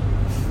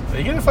 Are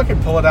you gonna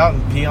fucking pull it out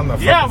and pee on the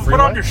fucking freeway? Put it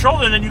on your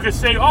shoulder, and then you can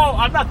say, "Oh,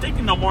 I'm not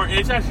thinking no more."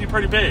 It's actually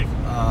pretty big.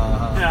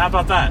 Yeah, how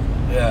about that?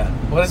 Yeah.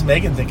 What does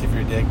Megan think of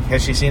your dick?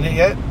 Has she seen it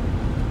yet?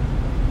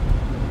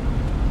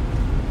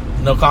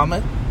 No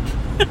comment.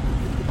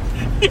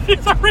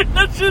 It's already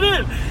that shit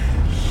in.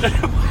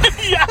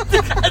 Yeah,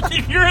 I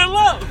think you're in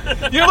love.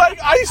 You're like,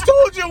 I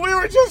told you we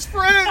were just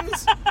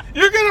friends.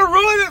 You're gonna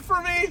ruin it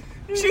for me.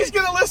 She's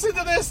gonna listen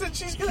to this and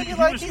she's gonna be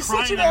like, he's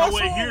such an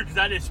asshole. Way here because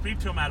I didn't speak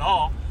to him at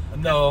all.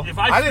 No, if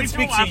I didn't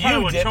speak to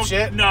you,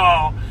 dipshit.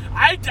 No,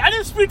 I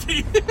didn't speak to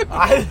you.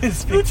 I didn't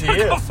speak to you. You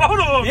took a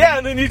photo of me. Yeah,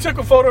 and then you took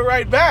a photo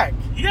right back.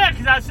 Yeah,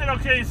 because I said,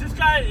 okay, is this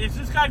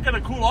guy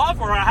gonna cool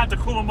off, or I have to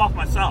cool him off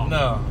myself?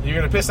 No, you're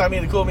gonna piss on me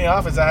to cool me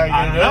off. Is that how you're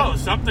gonna do it? I don't know,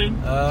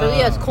 something. So he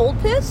has cold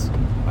piss?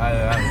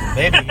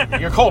 Maybe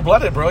you're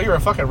cold-blooded, bro. You're a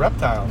fucking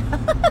reptile.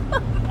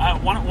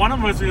 One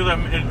of us is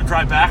gonna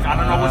drive back. I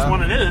don't know which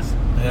one it is.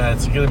 Yeah,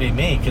 it's gonna be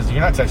me because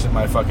you're not touching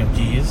my fucking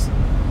keys.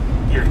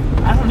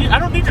 I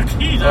don't need your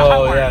keys.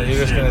 Oh yeah, you're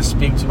just gonna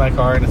speak to my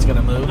car and it's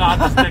gonna move. No, I'll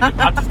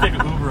just take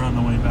an Uber on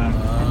the way back.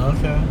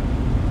 Okay.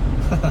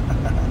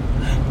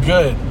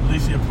 Good. At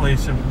least you play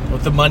some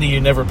with the money you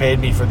never paid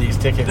me for these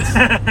tickets.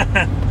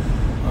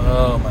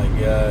 Oh my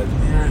god,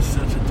 you're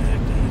such a dick,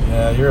 dude.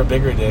 Yeah, you're a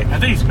bigger dick. I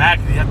think he's mad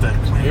because he had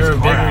to clean You're his a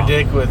car bigger out.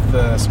 dick with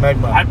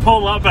smegma. I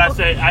pull up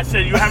and I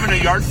said, you having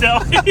a yard sale?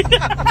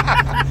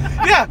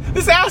 Yeah,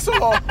 this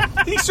asshole.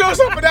 He shows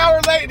up an hour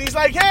late and he's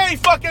like, "Hey,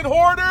 fucking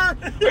hoarder,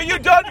 are you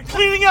done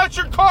cleaning out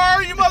your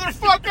car, you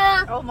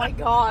motherfucker?" Oh my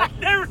god.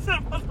 Never said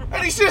motherfucker.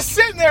 And he's just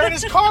sitting there in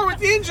his car with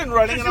the engine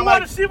running, If and you I'm want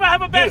like, to see if I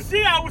have a back dude.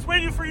 seat, I was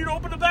waiting for you to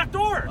open the back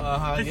door.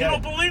 Because yeah. you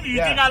don't believe me. You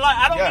Yeah. think I lie.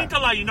 I don't Yeah. need to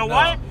lie. You know No,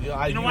 why? you You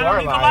know are why I don't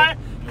need to lie? lying.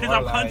 Because You are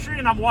I'm country lying.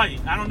 and I'm white.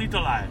 I don't need to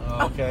lie.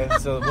 Okay,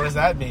 so what does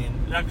that mean?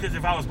 Because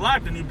if I was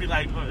black, then you'd be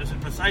like, oh, this is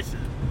precise.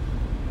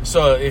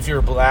 So if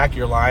you're black,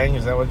 you're lying?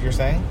 Is that what you're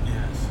saying? Yes.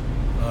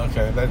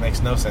 Okay, that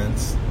makes no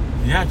sense.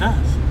 Yeah, it does.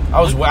 I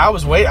was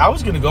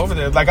going to go over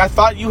there. Like, I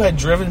thought you had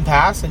driven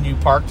past and you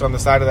parked on the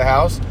side of the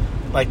house,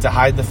 like to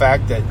hide the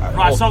fact that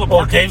I saw the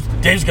parking.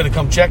 Dave's going to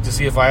come check to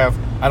see if I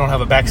don't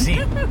have a back seat.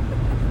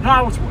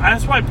 No,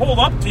 that's why I pulled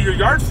up to your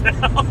yard sale.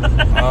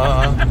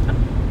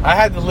 I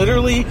had to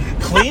literally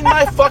clean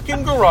my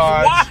fucking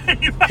garage, Why?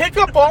 pick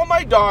up all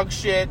my dog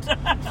shit,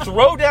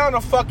 throw down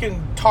a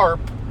fucking tarp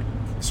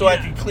so I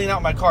could clean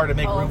out my car to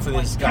make Oh room for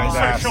my this People guy's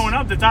started ass. showing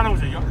up. They thought it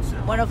was a yard sale.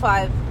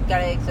 105,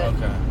 gotta exit.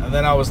 Okay, and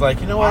then I was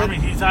like, you know Well, what? I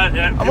mean, he thought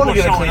I'm gonna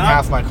get to clean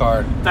half my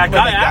car. That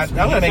guy asked me,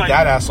 I'm gonna he's make like-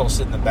 that asshole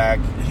sit in the back.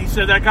 He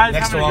said that guy's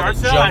Next having to a all yard the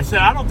sale. I junk. said,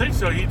 I don't think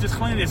so. He just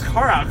cleaned his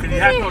car out because he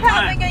Is had he no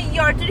having time. a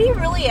yard? Did he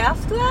really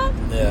ask that?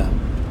 Yeah.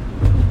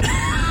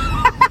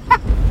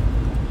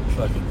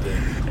 Fucking dick.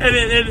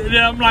 And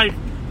I'm like,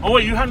 oh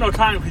wait, you have no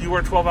time because you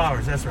work 12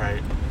 hours. That's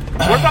right.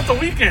 What about the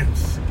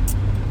weekends?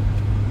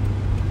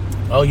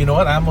 Oh, you know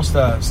what? I almost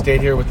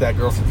stayed here with that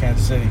girl from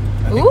Kansas City.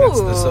 I think that's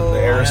the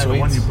Air Yeah, the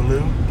one Suites. you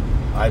blew.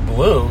 I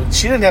blew.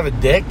 She didn't have a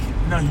dick.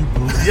 No, you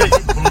blew. Yeah,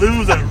 you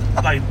blew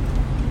the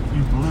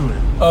you blew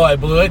it. Oh, I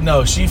blew it?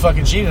 No, she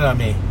fucking cheated on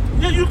me.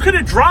 Yeah, you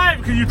couldn't drive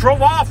because you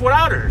drove off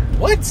without her.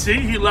 What? See,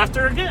 he left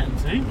her again.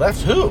 See?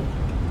 Left who?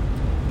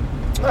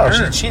 Oh,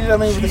 Her. she cheated on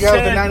me with She the guy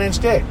with the said- 9-inch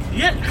dick.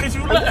 Yeah, because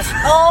you left.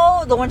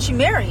 Oh, the one she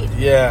married.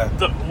 Yeah.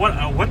 The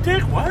what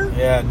dick? What?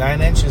 Yeah,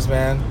 9 inches,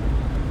 man.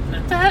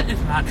 That is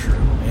not true.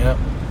 Yep.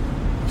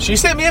 She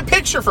sent me a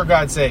picture, for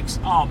God's sakes.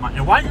 Oh my!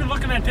 And why are you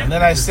looking at dick? And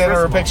then I pictures, sent her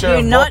first a of all? picture Do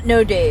of not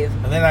know Dave.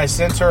 And then I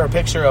sent her a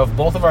picture of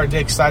both of our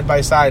dicks side by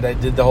side. I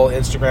did the whole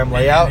Instagram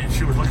layout. And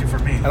she was looking for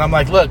me. And I'm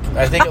like, look,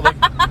 I think it look.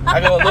 I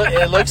go, look,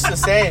 it looks the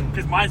same.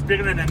 Because mine's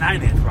bigger than a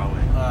 9-inch,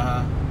 probably.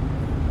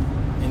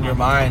 In your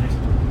mind,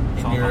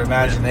 in your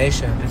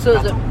imagination. So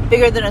is it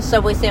bigger than a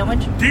Subway sandwich?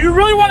 Do you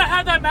really want to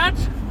have that match,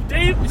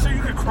 Dave? So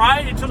you could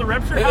cry until the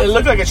rupture? It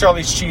looked like a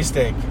Charlie's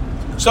cheesesteak.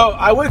 So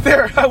I went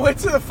there. I went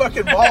to the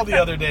fucking mall the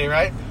other day,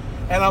 right?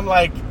 And I'm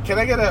like, can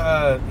I get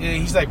a?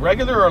 He's like,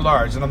 regular or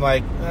large? And I'm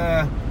like,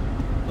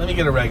 let me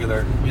get a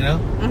regular, you know.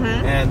 Mm-hmm.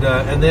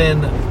 And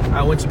then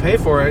I went to pay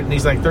for it, and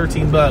he's like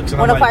 $13. And 105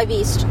 I'm like,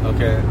 East.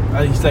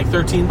 okay. He's like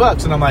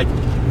 $13, and I'm like,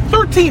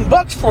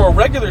 $13 for a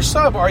regular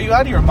sub? Are you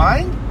out of your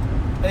mind?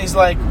 And he's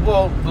like,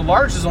 well, the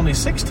large is only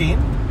 16.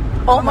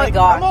 Oh I'm my like,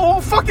 god. Oh,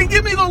 fucking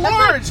give me the That's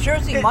large. like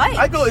Jersey Mike's.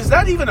 I go, is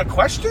that even a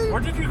question? Where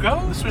did you go?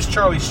 This was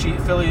Charlie's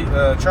Charlie's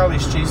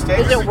cheesesteak.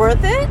 Is it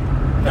worth it?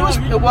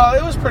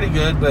 It was pretty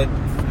good, but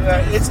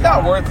it's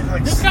not worth it.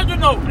 Like, This guy doesn't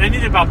know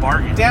anything about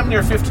bargaining. damn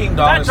near $15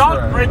 That dog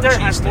for a right there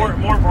has cheesesteak.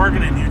 more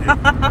bargaining than you do.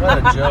 What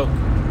a joke.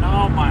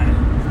 Oh my.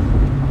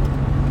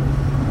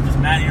 Just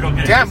mad you don't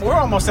get Damn, we're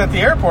almost at the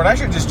airport. I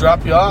should just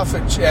drop you off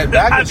at I'd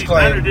baggage be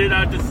better, claim. dude.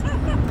 I'd just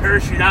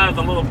parachute out of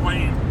the little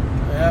plane.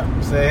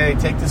 Yeah, say, hey,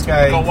 take this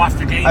guy. Go watch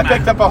the game. I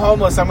picked up a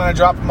homeless. I'm going to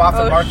drop him off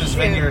at Oh, Martha's shit.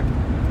 Vineyard.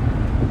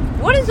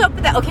 What is up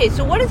with that? Okay,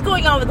 so what is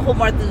going on with the whole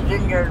Martha's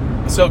Vineyard?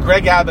 So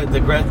Greg Abbott,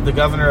 the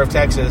governor of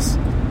Texas,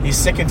 he's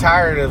sick and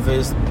tired of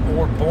his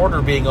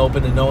border being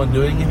open and no one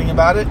doing anything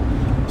about it.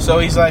 So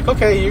he's like,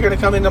 okay, you're going to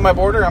come into my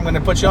border. I'm going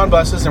to put you on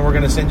buses, and we're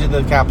going to send you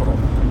to the Capitol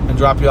and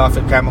drop you off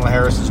at Kamala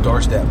Harris's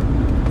doorstep.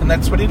 And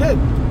that's what he did.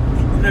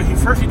 No, he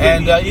did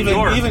And New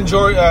York. even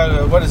George,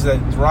 what is that?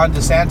 Ron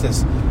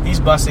DeSantis, he's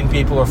busing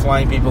people or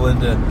flying people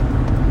into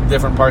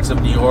different parts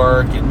of New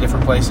York and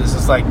different places.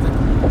 It's like,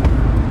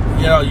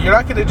 you know, you're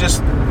not going to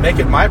just make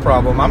it my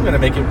problem. I'm going to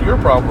make it your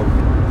problem.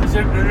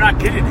 They're not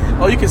getting it.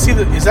 Oh, you can see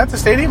is that the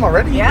stadium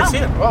already? Yeah. You can see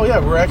it. Oh, yeah,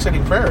 we're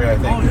exiting Prairie, I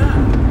think. Oh,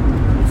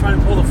 yeah. We're trying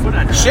to pull the foot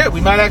out of Shit,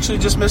 we might actually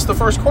just miss the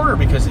first quarter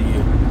because of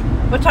you.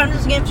 What time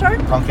does the game start?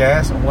 Punk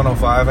ass,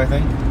 105, I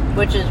think.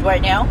 Which is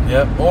right now.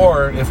 Yep.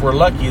 Or, if we're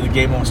lucky, the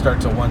game won't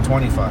start till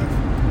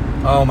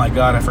 125. Oh, my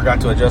God, I forgot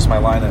to adjust my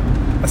lineup.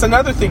 That's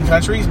another thing,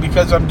 countries,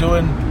 because I'm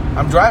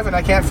driving,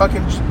 I can't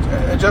fucking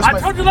adjust I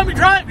told you let me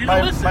drive. You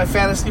don't listen. my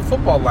fantasy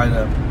football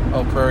lineup.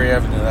 Oh, Prairie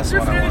Avenue, that's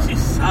Your what I want.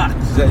 fantasy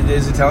sucks.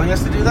 Is it telling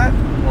us to do that?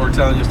 Or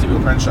telling us to go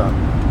Crenshaw?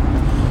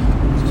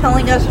 It's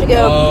telling us to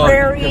go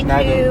Prairie to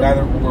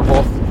neither, we're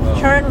both.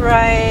 turn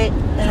right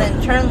and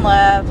then turn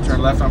left.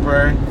 Turn left on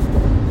Prairie?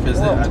 Because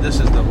this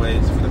is the way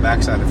for the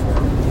back side of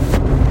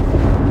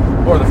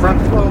Forum. Or the front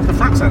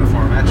side of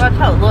Forum, actually. That's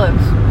how it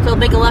looks. So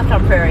make a left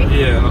on Prairie.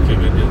 Yeah, okay,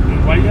 good deal.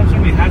 Why do you have so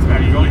many hats now?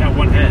 You only have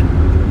one head.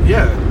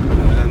 Yeah,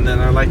 and then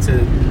I like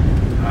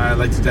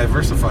to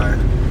diversify.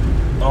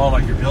 Oh,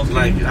 like your bills?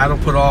 Like, I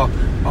don't put all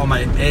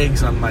my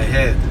eggs on my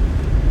head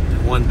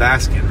at one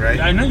basket, right?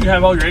 I know you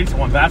have all your eggs in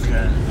one basket.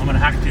 I'm going to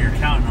hack to your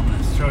account and I'm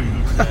going to show you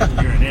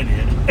that you're an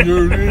idiot.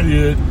 You're an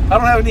idiot. I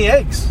don't have any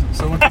eggs,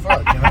 so what the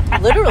fuck, you know?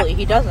 Literally,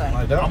 he doesn't.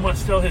 I don't. I'm going to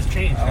steal his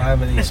change. I don't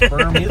have any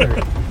sperm either.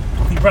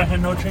 He probably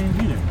had no change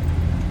either.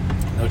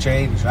 No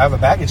change. I have a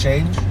bag of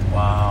change.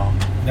 Wow.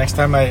 Next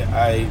time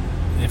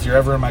if you're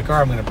ever in my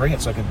car, I'm going to bring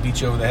it so I can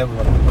beat you over the head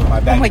with my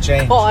bag of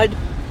change. Oh my God.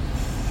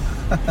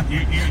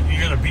 You're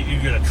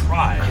gonna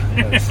try.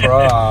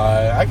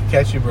 Try. I can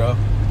catch you, bro.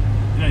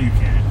 No, you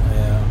can't.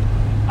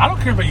 Yeah. I don't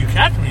care about you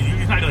catching me.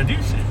 You're not gonna do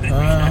shit.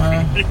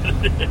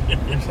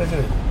 Yes, I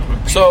did.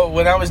 So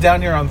when I was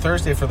down here on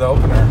Thursday for the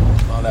opener,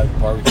 that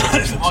barbecue.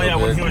 Oh yeah,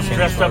 when he was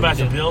dressed up as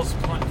a Bills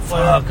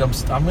player. Fuck,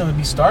 I'm gonna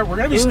be starving. We're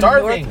gonna be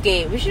starving.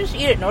 Northgate. We should just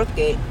eat at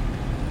Northgate.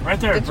 Right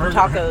there, Get some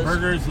tacos.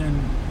 Burgers and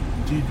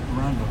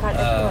Durango. God,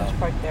 everyone's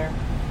parked there.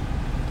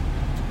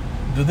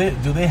 Do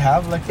they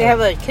have like? They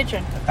have a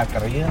kitchen.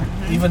 Taqueria?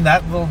 Mm-hmm. Even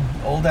that little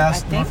old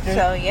ass. I think Northgate?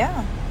 so.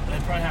 Yeah. They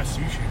probably have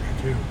sushi in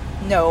there too.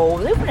 No,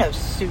 they wouldn't have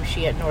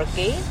sushi at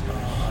Northgate.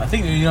 I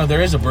think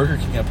there is a Burger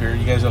King up here.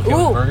 You guys okay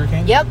with Burger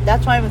King? Yep,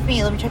 that's fine with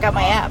me. Let me check out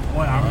my app.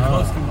 Boy, are we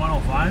close to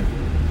 105?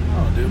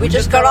 Oh, dude, we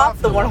just got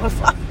off the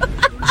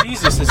 105.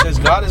 Jesus, it says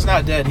God is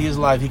not dead. He is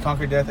alive. He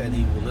conquered death and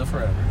he will live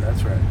forever.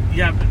 That's right.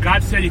 Yeah, but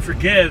God said he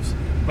forgives,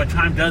 but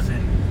time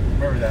doesn't.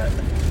 Remember that.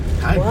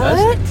 Time what?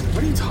 doesn't?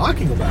 What are you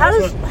talking about?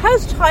 How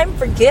does time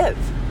forgive?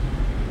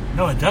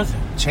 No, it doesn't.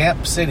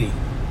 Champ City.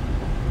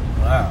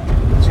 Wow.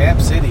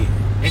 Champ City.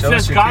 It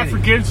says God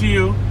forgives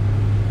you.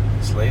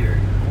 Slater.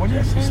 What did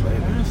it say? Slater.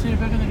 What did it say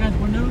back in the guy's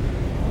window?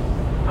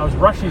 I was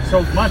rushing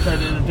so much I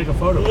didn't take a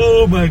photo.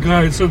 Oh my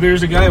God. So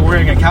there's a guy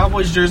wearing a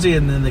Cowboys jersey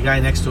and then the guy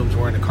next to him is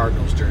wearing a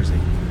Cardinals jersey.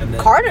 And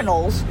then,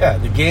 Cardinals? Yeah,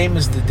 the game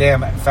is the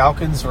damn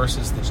Falcons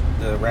versus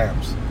the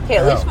Rams. Okay,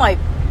 at least my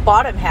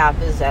bottom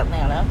half is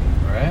Atlanta.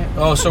 Right.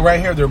 Oh, so right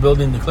here they're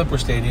building the Clipper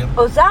Stadium.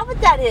 Oh, is that what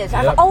that is?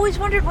 Yep. I've always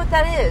wondered what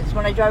that is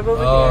when I drive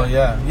over here. Oh,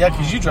 yeah. Yeah,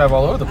 because you drive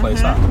all over the place,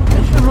 huh?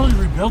 They should really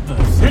rebuild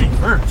the city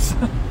first.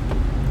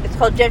 It's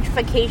called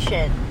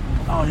gentrification.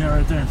 Oh, yeah,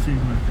 right there. See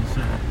what they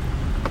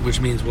said. Which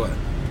means what?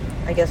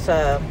 I guess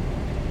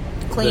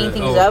cleaning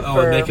things up.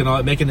 Oh,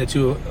 making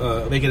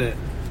it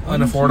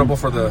unaffordable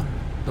for the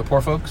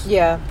poor folks?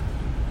 Yeah.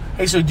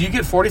 Hey, so do you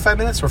get 45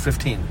 minutes or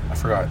 15? I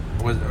forgot.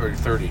 Or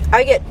 30?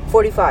 I get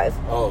 45.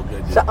 Oh,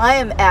 good. So I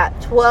am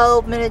at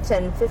 12 minutes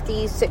and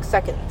 56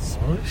 seconds.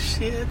 Oh,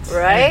 shit.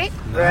 Right?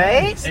 Nice.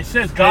 Right? It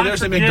says God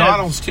there's forgives. a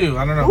McDonald's, too.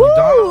 I don't know. Ooh,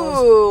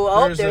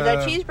 McDonald's. there's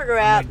that cheeseburger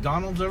app.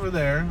 McDonald's over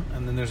there,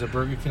 and then there's a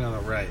Burger King on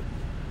the right.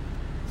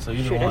 So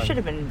either Shoot, one. I should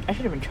have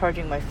been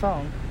charging my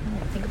phone. I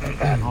didn't think about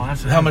that. Oh,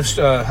 that's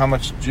How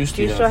much juice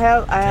do you have? Do you still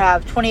have? I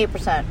have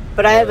 28%,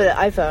 but I have an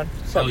iPhone.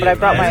 So, but I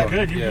brought my.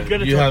 Good. You can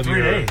get it you to have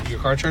 3 days. your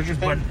car charger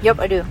thing? Yep,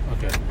 I do.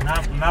 Okay.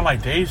 Not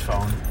like Dave's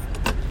phone.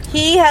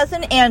 He has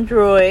an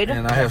Android.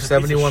 And I have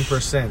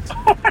 71%.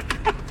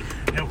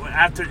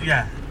 After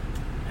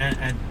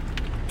and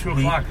 2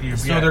 o'clock.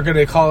 So they're going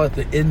to call it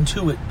the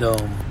Intuit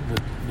Dome.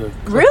 The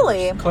Clippers,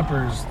 Really?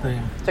 Clippers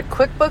thing. It's a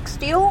QuickBooks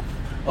deal.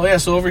 Oh yeah,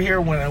 so over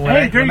here when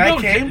I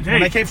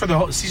came for the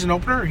whole season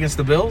opener against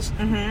the Bills,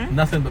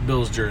 nothing but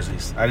Bills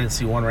jerseys. I didn't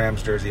see one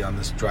Rams jersey on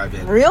this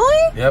drive-in.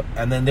 Really? Yep.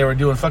 And then they were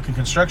doing fucking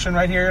construction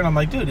right here, and I'm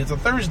like, dude, it's a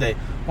Thursday.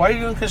 Why are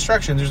you doing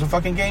construction? There's a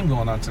fucking game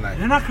going on tonight.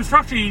 You're not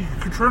construction. You're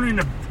controlling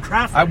the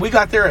traffic. We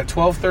got there at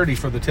 12:30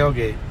 for the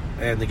tailgate,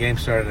 and the game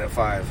started at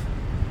 5.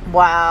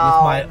 Wow.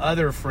 With my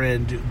other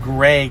friend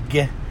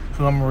Greg,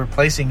 who I'm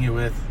replacing you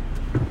with.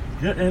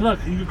 Yeah, hey, look,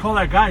 you can call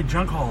that guy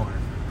junk hauler.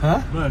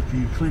 Huh? Look,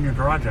 you clean your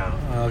garage out.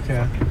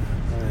 Okay.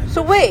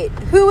 So wait,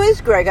 who is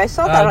Greg? I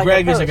saw that on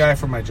Greg your is a post. guy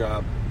from my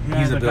job. Yeah,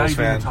 He's a Bills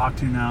fan. To talk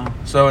to now.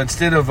 So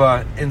instead of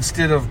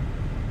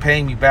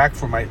paying me back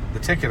for the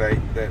ticket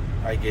that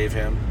I gave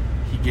him,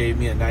 he gave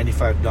me a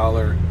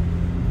 $95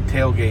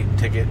 tailgate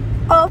ticket.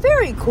 Oh,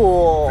 very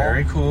cool.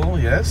 Very cool,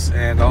 yes.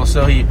 And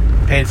also he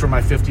paid for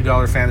my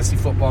 $50 fantasy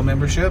football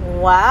membership.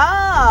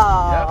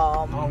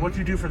 Wow. Yep. Oh, what'd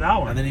you do for that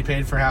one? And then he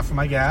paid for half of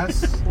my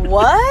gas.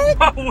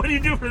 What? What do you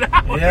do for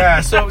that one?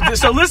 Yeah, so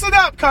listen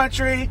up,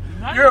 country.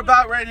 You're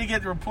about ready to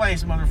get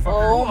replaced, motherfucker.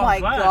 Oh my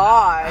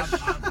gosh.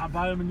 I'll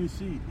buy him a new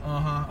seat.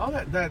 Uh-huh. Oh,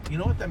 that you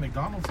know what? That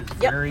McDonald's is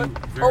Yep.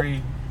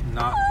 very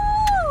not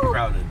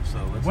crowded. So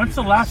when's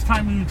the last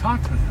time you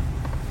talked to him?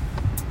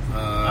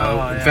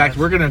 In fact,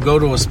 we're going to go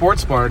to a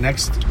sports bar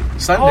next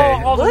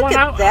Sunday. Look the one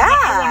at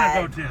that.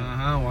 I want to go to.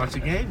 Watch a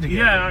game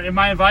together. Yeah, am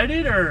I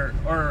invited or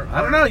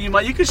I don't know.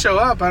 You could show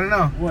up. I don't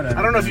know. Whatever,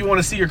 I don't know if you want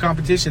to see your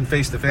competition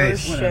face to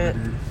face. Oh, shit.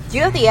 Do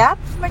you have the app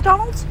for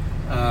McDonald's?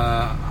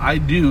 I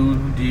do.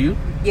 Do you?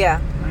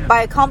 Yeah.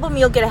 Buy a combo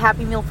meal, get a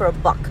Happy Meal for $1.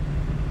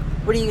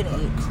 What are you going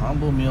to eat?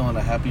 Combo meal and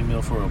a Happy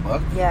Meal for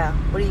 $1? Yeah.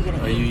 What are you going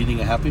to eat? Are you eating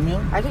a Happy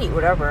Meal? I can eat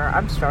whatever.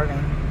 I'm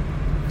starving.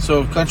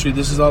 So, country,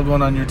 this is all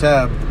going on your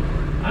tab.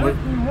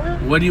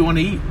 What do you want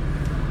to eat?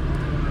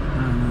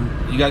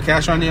 You got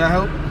cash on you, I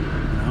hope?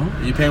 No.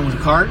 Are you paying with a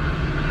card?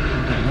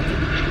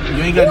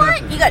 You ain't got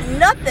What? nothing. You got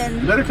nothing?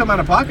 You better come out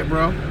of pocket,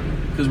 bro.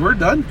 Because we're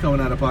done coming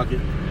out of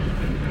pocket.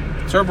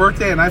 It's her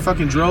birthday and I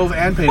fucking drove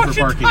and paid for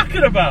parking. What are you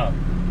talking about?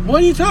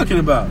 What are you talking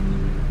about?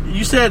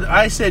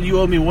 I said you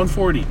owe me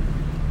 $140.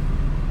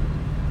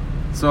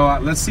 So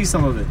let's see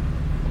some of it.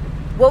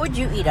 What would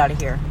you eat out of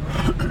here?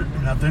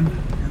 Nothing.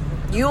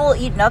 You will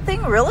eat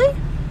nothing? Really?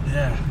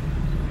 Yeah.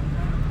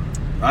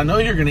 I know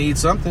you're going to eat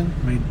something.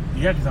 I mean,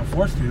 yeah, because I'm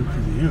forced to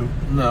because of you.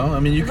 No, I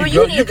mean you could Well,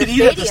 go. can You could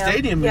eat at the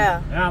stadium.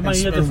 Yeah. I'm going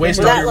to eat at the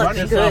waste stadium. all That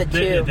your looks money. good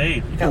too.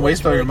 Dave. You can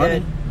waste all your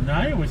money. No,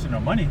 I ain't wasting no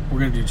money. We're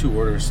going to do 2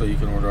 orders so you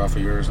can order off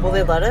of yours. Will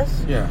they let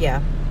us? Yeah.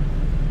 Yeah.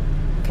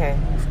 Okay.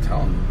 Tell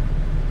them.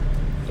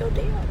 Yo,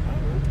 Dave.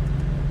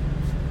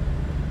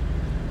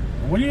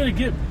 What are you going to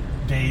get,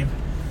 Dave?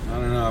 I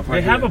don't know.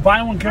 They have a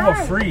buy one, give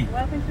one free.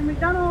 Welcome to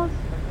McDonald's.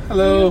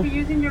 Hello. Will you be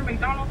using your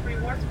McDonald's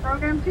rewards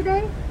program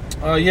today?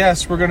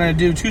 Yes, we're going to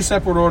do 2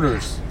 separate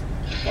orders.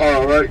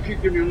 All right, can you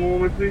give me a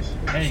moment, please?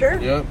 Hey, Sure.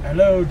 Yep.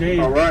 hello, Dave.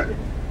 All right,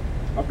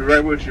 I'll be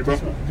right with you, bro.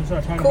 That's what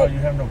I'm talking Cool. about. You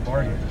have no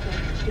bargain.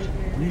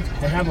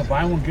 They have a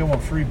buy one, get one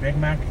free Big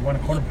Mac. You want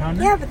a quarter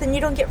pounder? Yeah, but then you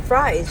don't get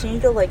fries. You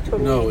need to like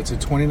totally. No, it's a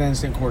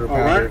 29-cent quarter All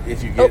pounder right.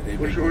 if you Oh. get a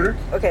What's big your order?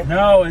 Okay.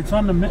 No, it's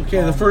on the menu.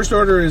 Okay, the first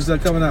order is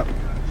coming up.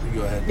 You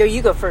go ahead. No,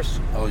 you go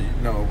first. Oh,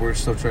 no, we're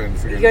still trying to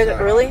figure You guys this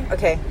out. early?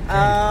 Okay.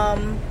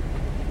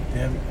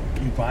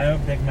 You buy a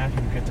Big Mac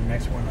and you get the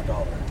next one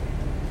 $1.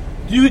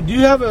 Do you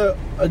have a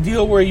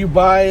deal where you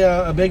buy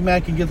a Big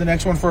Mac and get the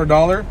next one for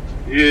 $1?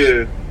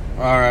 Yeah.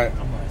 All right. I'm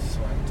gonna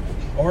sweat.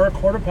 Or a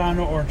quarter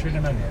pounder or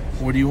chicken nuggets.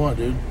 What do you want,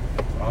 dude?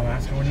 I'm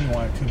asking, what do you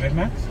want? 2 Big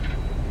Macs?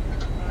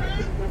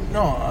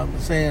 No, I'm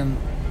saying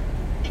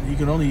you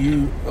can only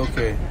use.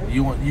 Okay,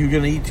 you're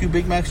gonna eat 2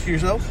 Big Macs to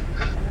yourself?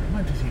 I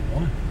might just eat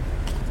one.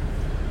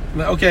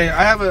 Okay,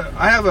 I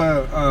have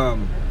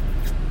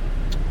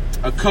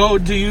a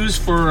code to use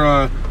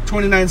for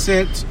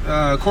 29-cent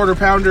quarter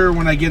pounder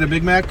when I get a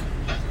Big Mac.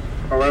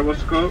 All right,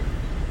 what's the code?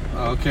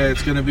 Okay,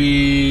 it's gonna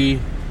be.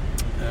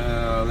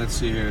 Let's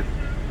see here.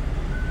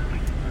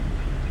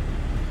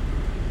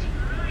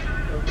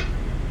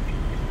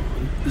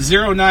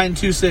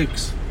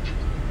 $0926.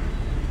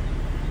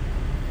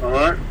 All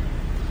right.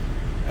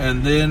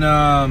 And then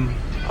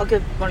I'll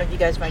give one of you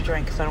guys my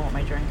drink because I don't want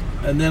my drink.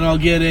 and then I'll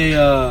get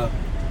a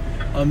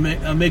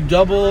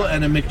McDouble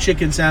and a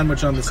McChicken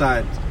sandwich on the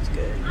side. Sounds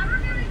good.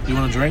 You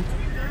want a drink?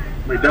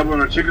 McDouble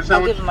and a chicken I'll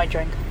sandwich? give him my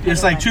drink.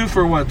 It's like 2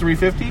 for what?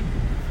 $3.50?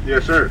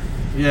 Yes, sir.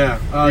 Yeah.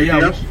 Anything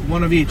Yeah. else?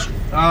 One of each.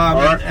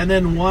 right. And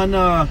then one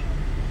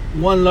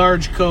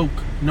large Coke,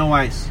 no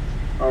ice.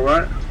 All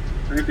right.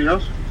 Anything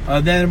else?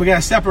 Then we got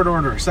a separate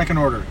order, second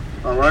order.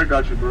 All right,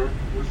 got you, bro.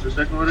 What's the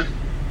second order?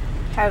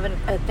 Have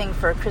a thing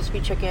for crispy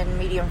chicken,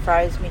 medium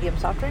fries, medium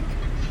soft drink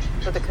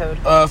with a code.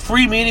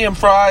 Free medium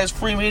fries,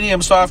 free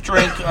medium soft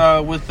drink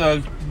with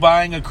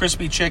buying a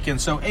crispy chicken.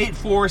 So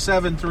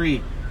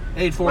 8473.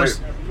 84. Wait,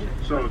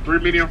 so 3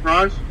 medium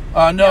fries?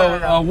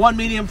 No. 1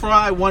 medium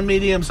fry, 1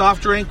 medium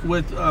soft drink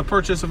with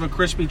purchase of a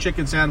crispy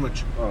chicken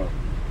sandwich. Oh.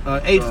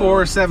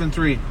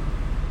 8473.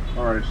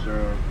 All right,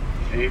 so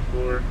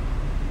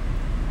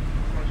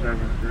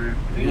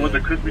 8473. You want the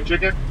crispy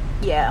chicken?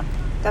 Yeah,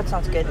 that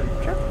sounds good.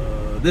 Sure.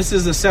 This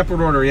is a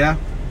separate order, yeah?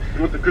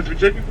 You want the crispy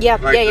chicken? Yeah,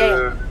 like yeah.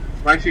 the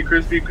spicy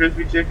crispy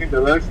chicken,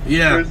 deluxe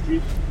Yeah.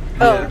 crispy.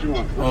 Oh. What you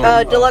want?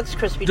 Deluxe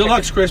crispy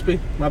Deluxe chicken. crispy.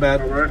 My bad.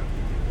 All right.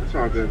 That's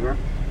all good, bro.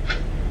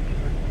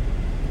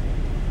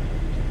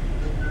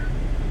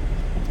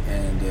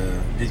 And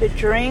It's a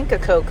drink, a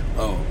Coke.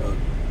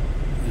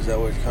 is that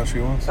what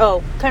country wants?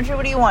 Oh, country,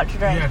 what do you want to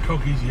drink? Yeah,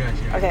 Coke Easy Ice.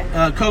 Yeah. Okay.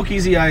 Coke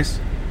Easy Ice.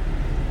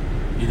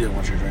 You didn't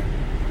want your drink.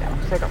 No,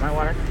 because I got my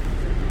water.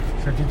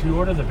 So did you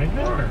order the Big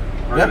Mac? All right.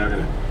 Or? All Yep. right, I got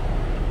it.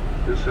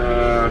 This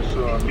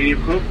so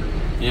medium Coke,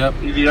 Yep.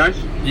 easy ice.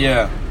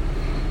 Yeah.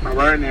 All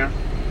right, now.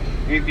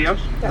 Anything else?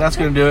 That's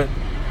going to do it.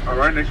 All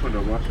right, next one,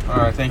 though, boss. All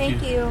right, thank you.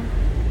 you.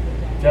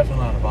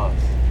 Definitely not a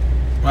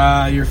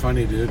boss. You're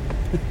funny, dude.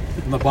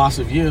 I'm the boss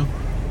of you.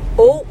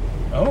 Oh,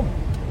 Oh,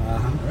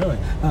 Uh-huh. really?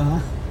 Uh-huh.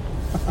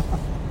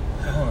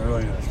 Oh,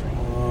 really? That's strange.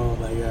 Oh,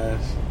 my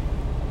gosh.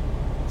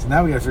 So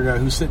now we got to figure out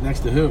who's sitting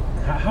next to who.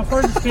 How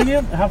far is the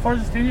stadium? How far is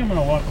the stadium? I'm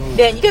gonna walk over.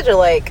 Dan, you guys are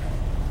like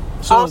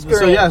So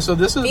Oscar so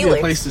this is a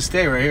Felix. place to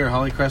stay right here,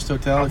 Holly Crest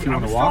Hotel, if you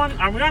want to walk.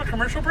 Are we on a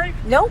commercial break?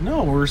 nope.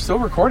 No, we're still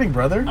recording,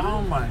 brother.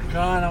 Oh my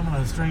god, I'm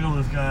gonna strangle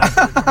this guy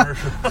after the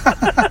commercial.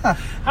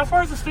 How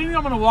far is the stadium?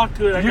 I'm gonna walk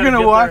to it. You're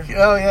gonna walk.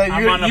 Oh yeah,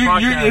 I'm on the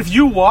podcast. if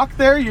you walk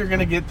there, you're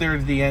gonna get there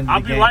to the end. I'll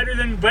of the be game. lighter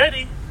than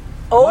Betty.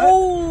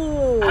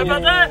 Oh. How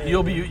about that?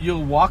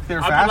 You'll walk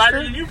there I'll be lighter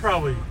faster. than you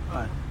probably.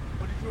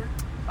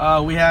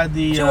 We had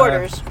the Two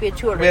orders. We had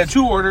 2 orders. We had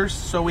 2 orders.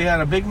 So we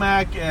had a Big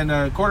Mac and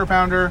a quarter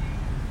pounder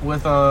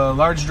with a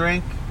large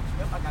drink.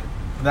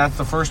 That's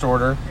the first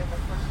order.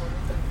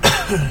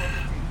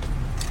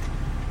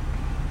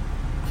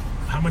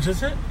 How much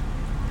is it?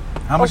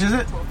 How much is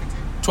it?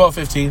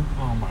 $12.15.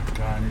 Oh my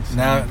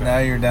god. Now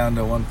you're down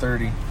to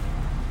 $130.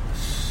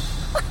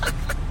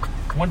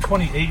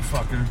 128,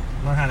 fucker.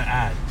 Learn how to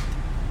add.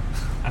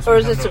 That's Or where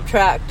is you it have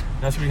subtract?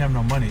 That's where you have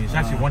no money. It's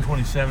actually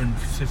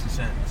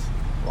 127.60.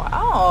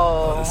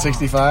 Wow.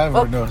 65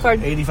 Oh, or no?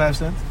 pardon. 85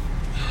 cents.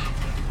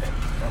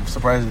 I'm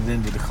surprised it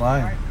didn't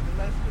decline.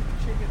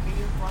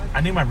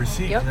 I need my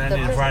receipt Yep, and I the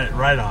need to write it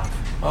right off.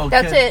 Oh,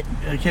 That's it.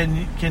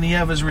 Can he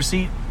have his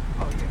receipt?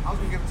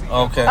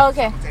 Okay.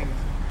 Okay.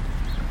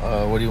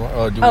 What do you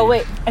want? Oh,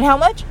 wait. And how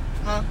much?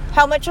 Huh?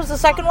 How much was the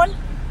second one?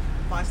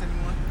 $5.71.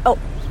 Oh.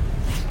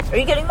 Are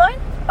you getting mine?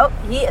 Oh,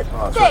 he is.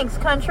 Thanks,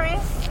 country.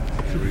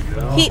 Here we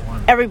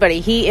go. Everybody,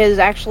 he is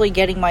actually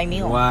getting my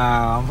meal.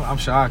 Wow, I'm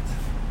shocked.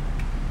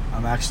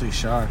 I'm actually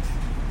shocked.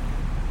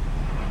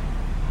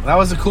 That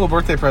was a cool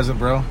birthday present,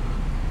 bro.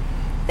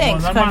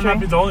 Thanks, that might country. not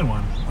be the only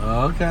one.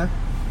 Okay.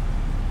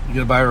 You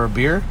gonna buy her a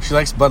beer? She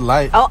likes Bud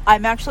Light. Oh,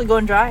 I'm actually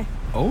going dry.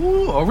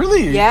 Oh,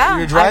 really? Yeah.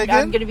 You're dry again?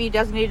 I'm going to be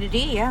designated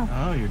D, yeah.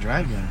 Oh, you're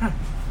dry again.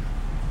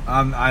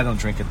 I don't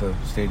drink at the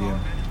stadium.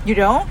 You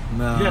don't?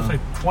 No. Yeah, it's like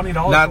 $20.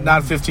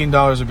 Not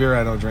 $15 a beer.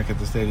 I don't drink at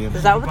the stadium.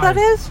 Is that what that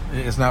is?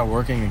 It's not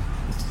working.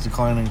 It's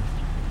declining.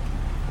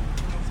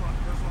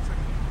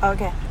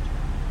 Okay.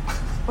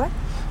 What?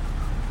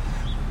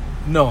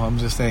 No, I'm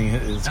just saying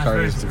his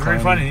car is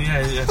declining. Very funny. Yeah,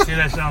 I see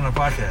that shit on the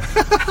podcast.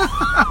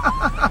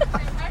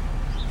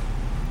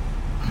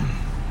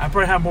 I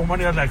probably have more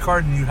money on that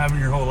card than you have in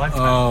your whole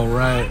lifetime. Oh,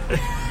 right.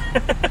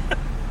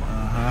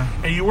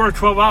 And you work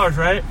 12 hours,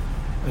 right?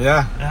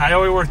 Yeah. And I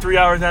only work 3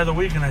 hours out of the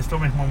week, and I still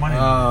make more money.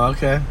 Oh,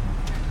 okay.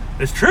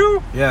 It's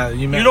true. Yeah,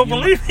 You don't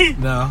believe me?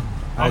 No,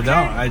 I Okay.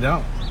 don't. I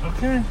don't.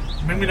 Okay.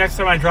 Maybe next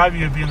time I drive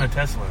you, you'd be in a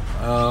Tesla.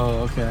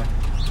 Oh, okay.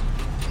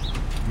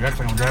 You act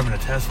like I'm driving a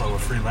Tesla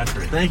with free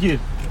electric. Thank you.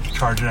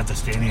 Charge it at the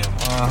stadium.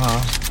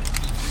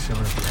 Shove it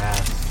up your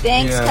ass.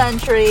 Thanks, Yeah.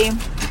 country.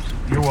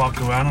 You're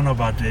welcome. I don't know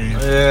about Dave.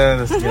 Yeah,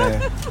 this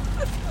guy.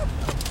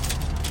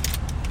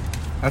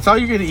 That's all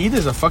you're gonna eat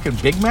is a fucking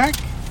Big Mac?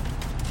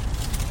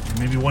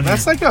 Maybe one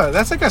That's year.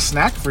 like a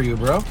snack for you,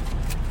 bro.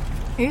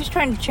 You're just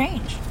trying to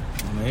change.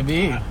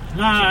 Maybe.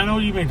 No, I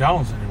don't eat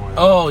McDonald's anymore.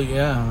 Oh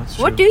yeah, that's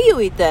true. What do you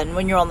eat then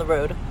when you're on the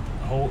road?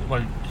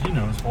 Like, he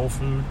knows, whole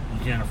food. You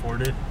can't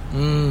afford it.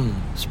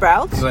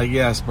 Sprouts? It's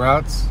like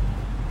Sprouts,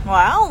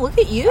 Wow, look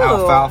at you.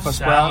 alfalfa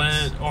sprouts.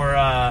 Salad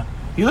or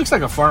He looks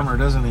like a farmer,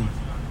 doesn't he?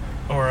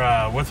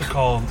 what's it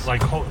called?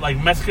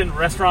 Like Mexican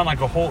restaurant,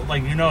 like a whole,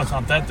 like, it's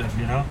authentic,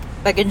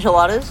 Like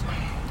enchiladas?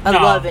 I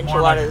love enchiladas.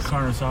 More like a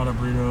carne asada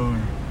burrito.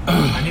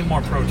 I need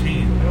more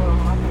protein.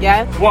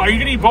 Yeah? Well, are you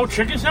gonna eat both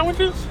chicken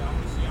sandwiches?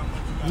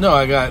 No,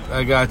 I got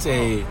a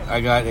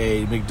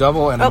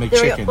McDouble and a There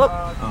we McChicken.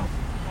 go.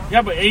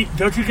 Yeah, but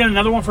don't you get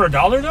another one for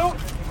 $1 though?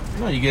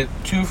 No, you get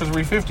 2 for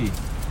 $3.50.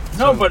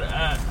 No, but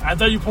I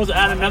thought you were supposed to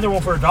add another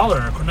one for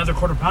 $1, another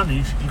quarter pounder.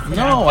 You could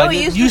No, add- I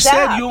didn't. used You to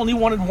said that. you only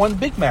wanted one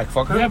Big Mac,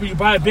 fucker. Yeah, but you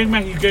buy a Big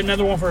Mac, you get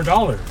another one for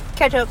 $1.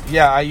 Ketchup.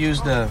 Yeah, I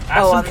used the. Ask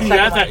on them, the can you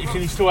second add that? one.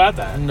 Can you still add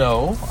that?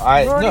 No, We've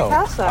already no.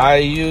 passed that. I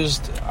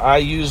used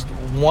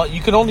one.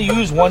 You can only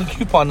use one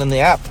coupon in the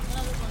app.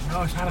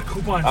 No, it's not a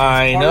coupon. It's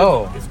I part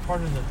know. It's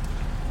part of the.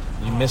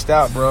 You missed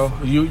out, bro.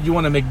 You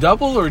want a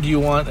McDouble or do you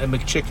want a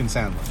McChicken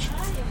sandwich?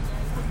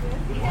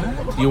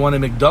 What? Do you want a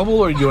McDouble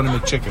or do you want a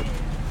McChicken?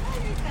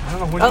 I don't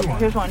know. What do Oh, you want?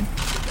 here's one.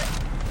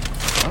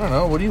 I don't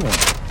know. What do you want?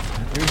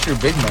 Here's your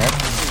Big Mac.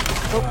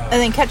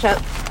 And then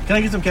ketchup. Can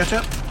I get some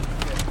ketchup?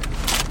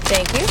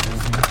 Thank you.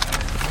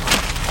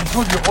 I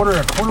told you to order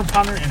a quarter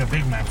pounder and a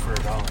Big Mac for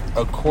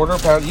 $1. A quarter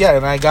pound? Yeah,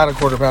 and I got a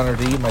quarter pounder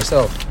to eat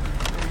myself.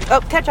 Oh,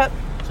 ketchup.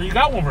 So you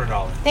got one for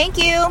 $1. Thank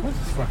you. What's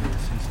this fucking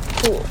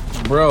receipt? Cool.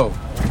 Bro,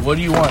 what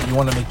do you want? You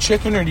want a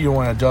McChicken or do you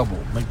want a McDouble?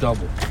 I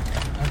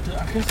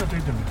guess I'll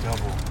take the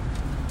McDouble.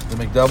 The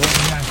McDouble?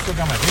 Yeah, I still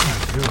got my Big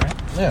Mac too, right?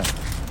 Yeah.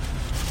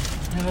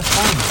 Yeah, that's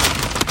fine.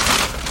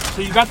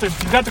 So you got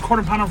the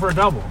quarter pounder for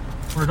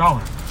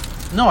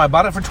 $1. No, I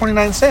bought it for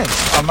 29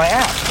 cents on my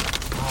app.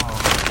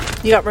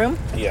 You got room?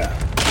 Yeah.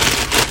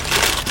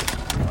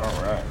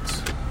 All right.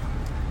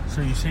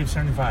 So you save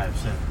 75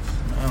 cents.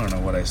 I don't know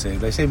what I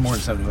saved. I saved more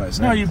than 75 cents.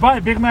 No, you buy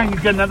a Big Mac, you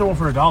get another one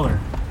for $1.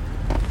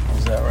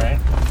 Is that right?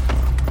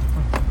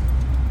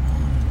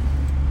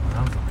 Well,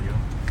 that was all you.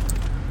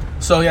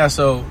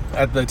 So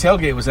at the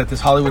tailgate was at this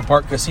Hollywood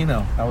Park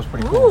casino. That was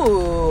pretty cool.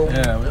 Ooh.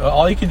 Yeah,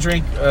 all you can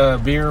drink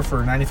beer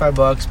for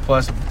 $95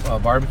 plus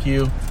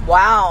barbecue,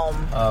 Wow.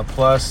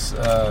 plus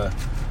a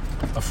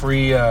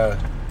free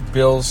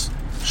Bills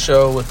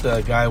show with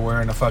the guy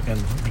wearing a fucking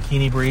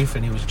bikini brief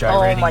and he was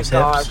gyrating his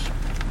hips.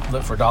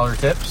 Look for dollar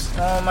tips.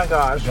 Oh my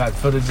gosh. Got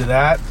footage of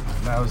that.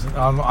 That was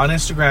on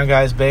Instagram,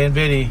 guys. Bay and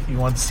Biddy. You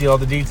want to see all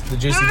the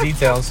juicy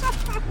details?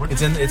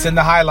 It's in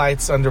the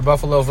highlights under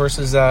Buffalo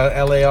versus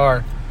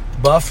LAR.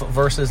 Buff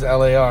versus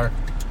LAR.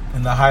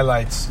 In the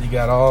highlights, you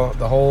got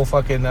the whole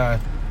fucking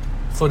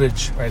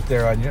footage right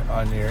there on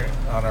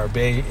our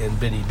Bay and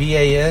Biddy.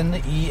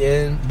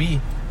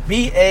 BANENBITTY.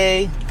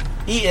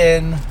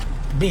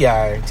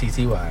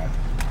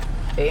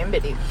 Bay and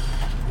Biddy.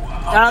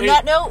 And on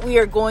that note, we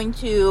are going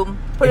to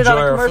put it on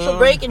Enjoy a our commercial food.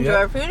 break, enjoy Yep.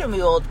 our food, and we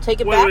will take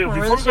it Wait, back wait, when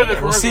we're before in the we go to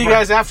stadium. We'll see you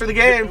guys after the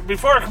game.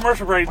 Before our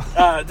commercial break,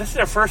 this is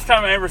the first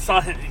time I ever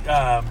saw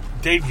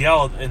Dave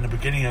yelled in the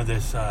beginning of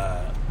this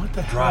What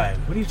the hell? drive.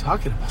 What are you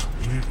talking about?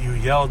 You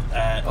yelled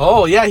at...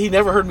 Oh, yeah, he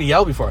never heard me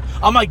yell before.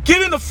 I'm like,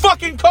 get in the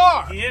fucking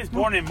car! He is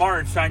born in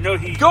March, so I know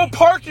he... Go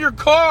park your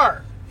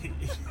car!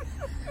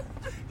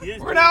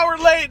 We're an hour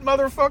late,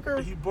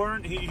 motherfucker. He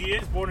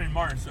is born in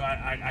March, so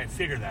I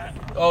figure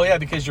that. Oh, yeah,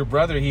 because your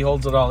brother, he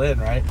holds it all in,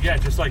 right? Yeah,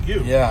 just like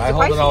you. Yeah, I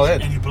hold it all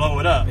in. And you blow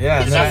it up.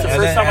 Yeah. That's the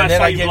first time I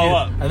saw you blow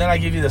up. And then I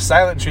give you the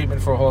silent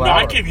treatment for a whole hour. No,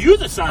 I give you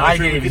the silent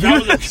treatment because I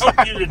was going to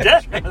choke you to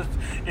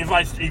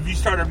death if you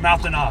started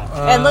mouthing off.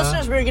 And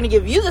listeners, we're going to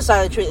give you the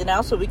silent treatment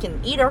now so we can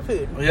eat our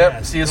food.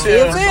 Yep. See you soon.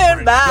 See you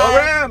soon. Bye. Go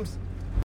Rams.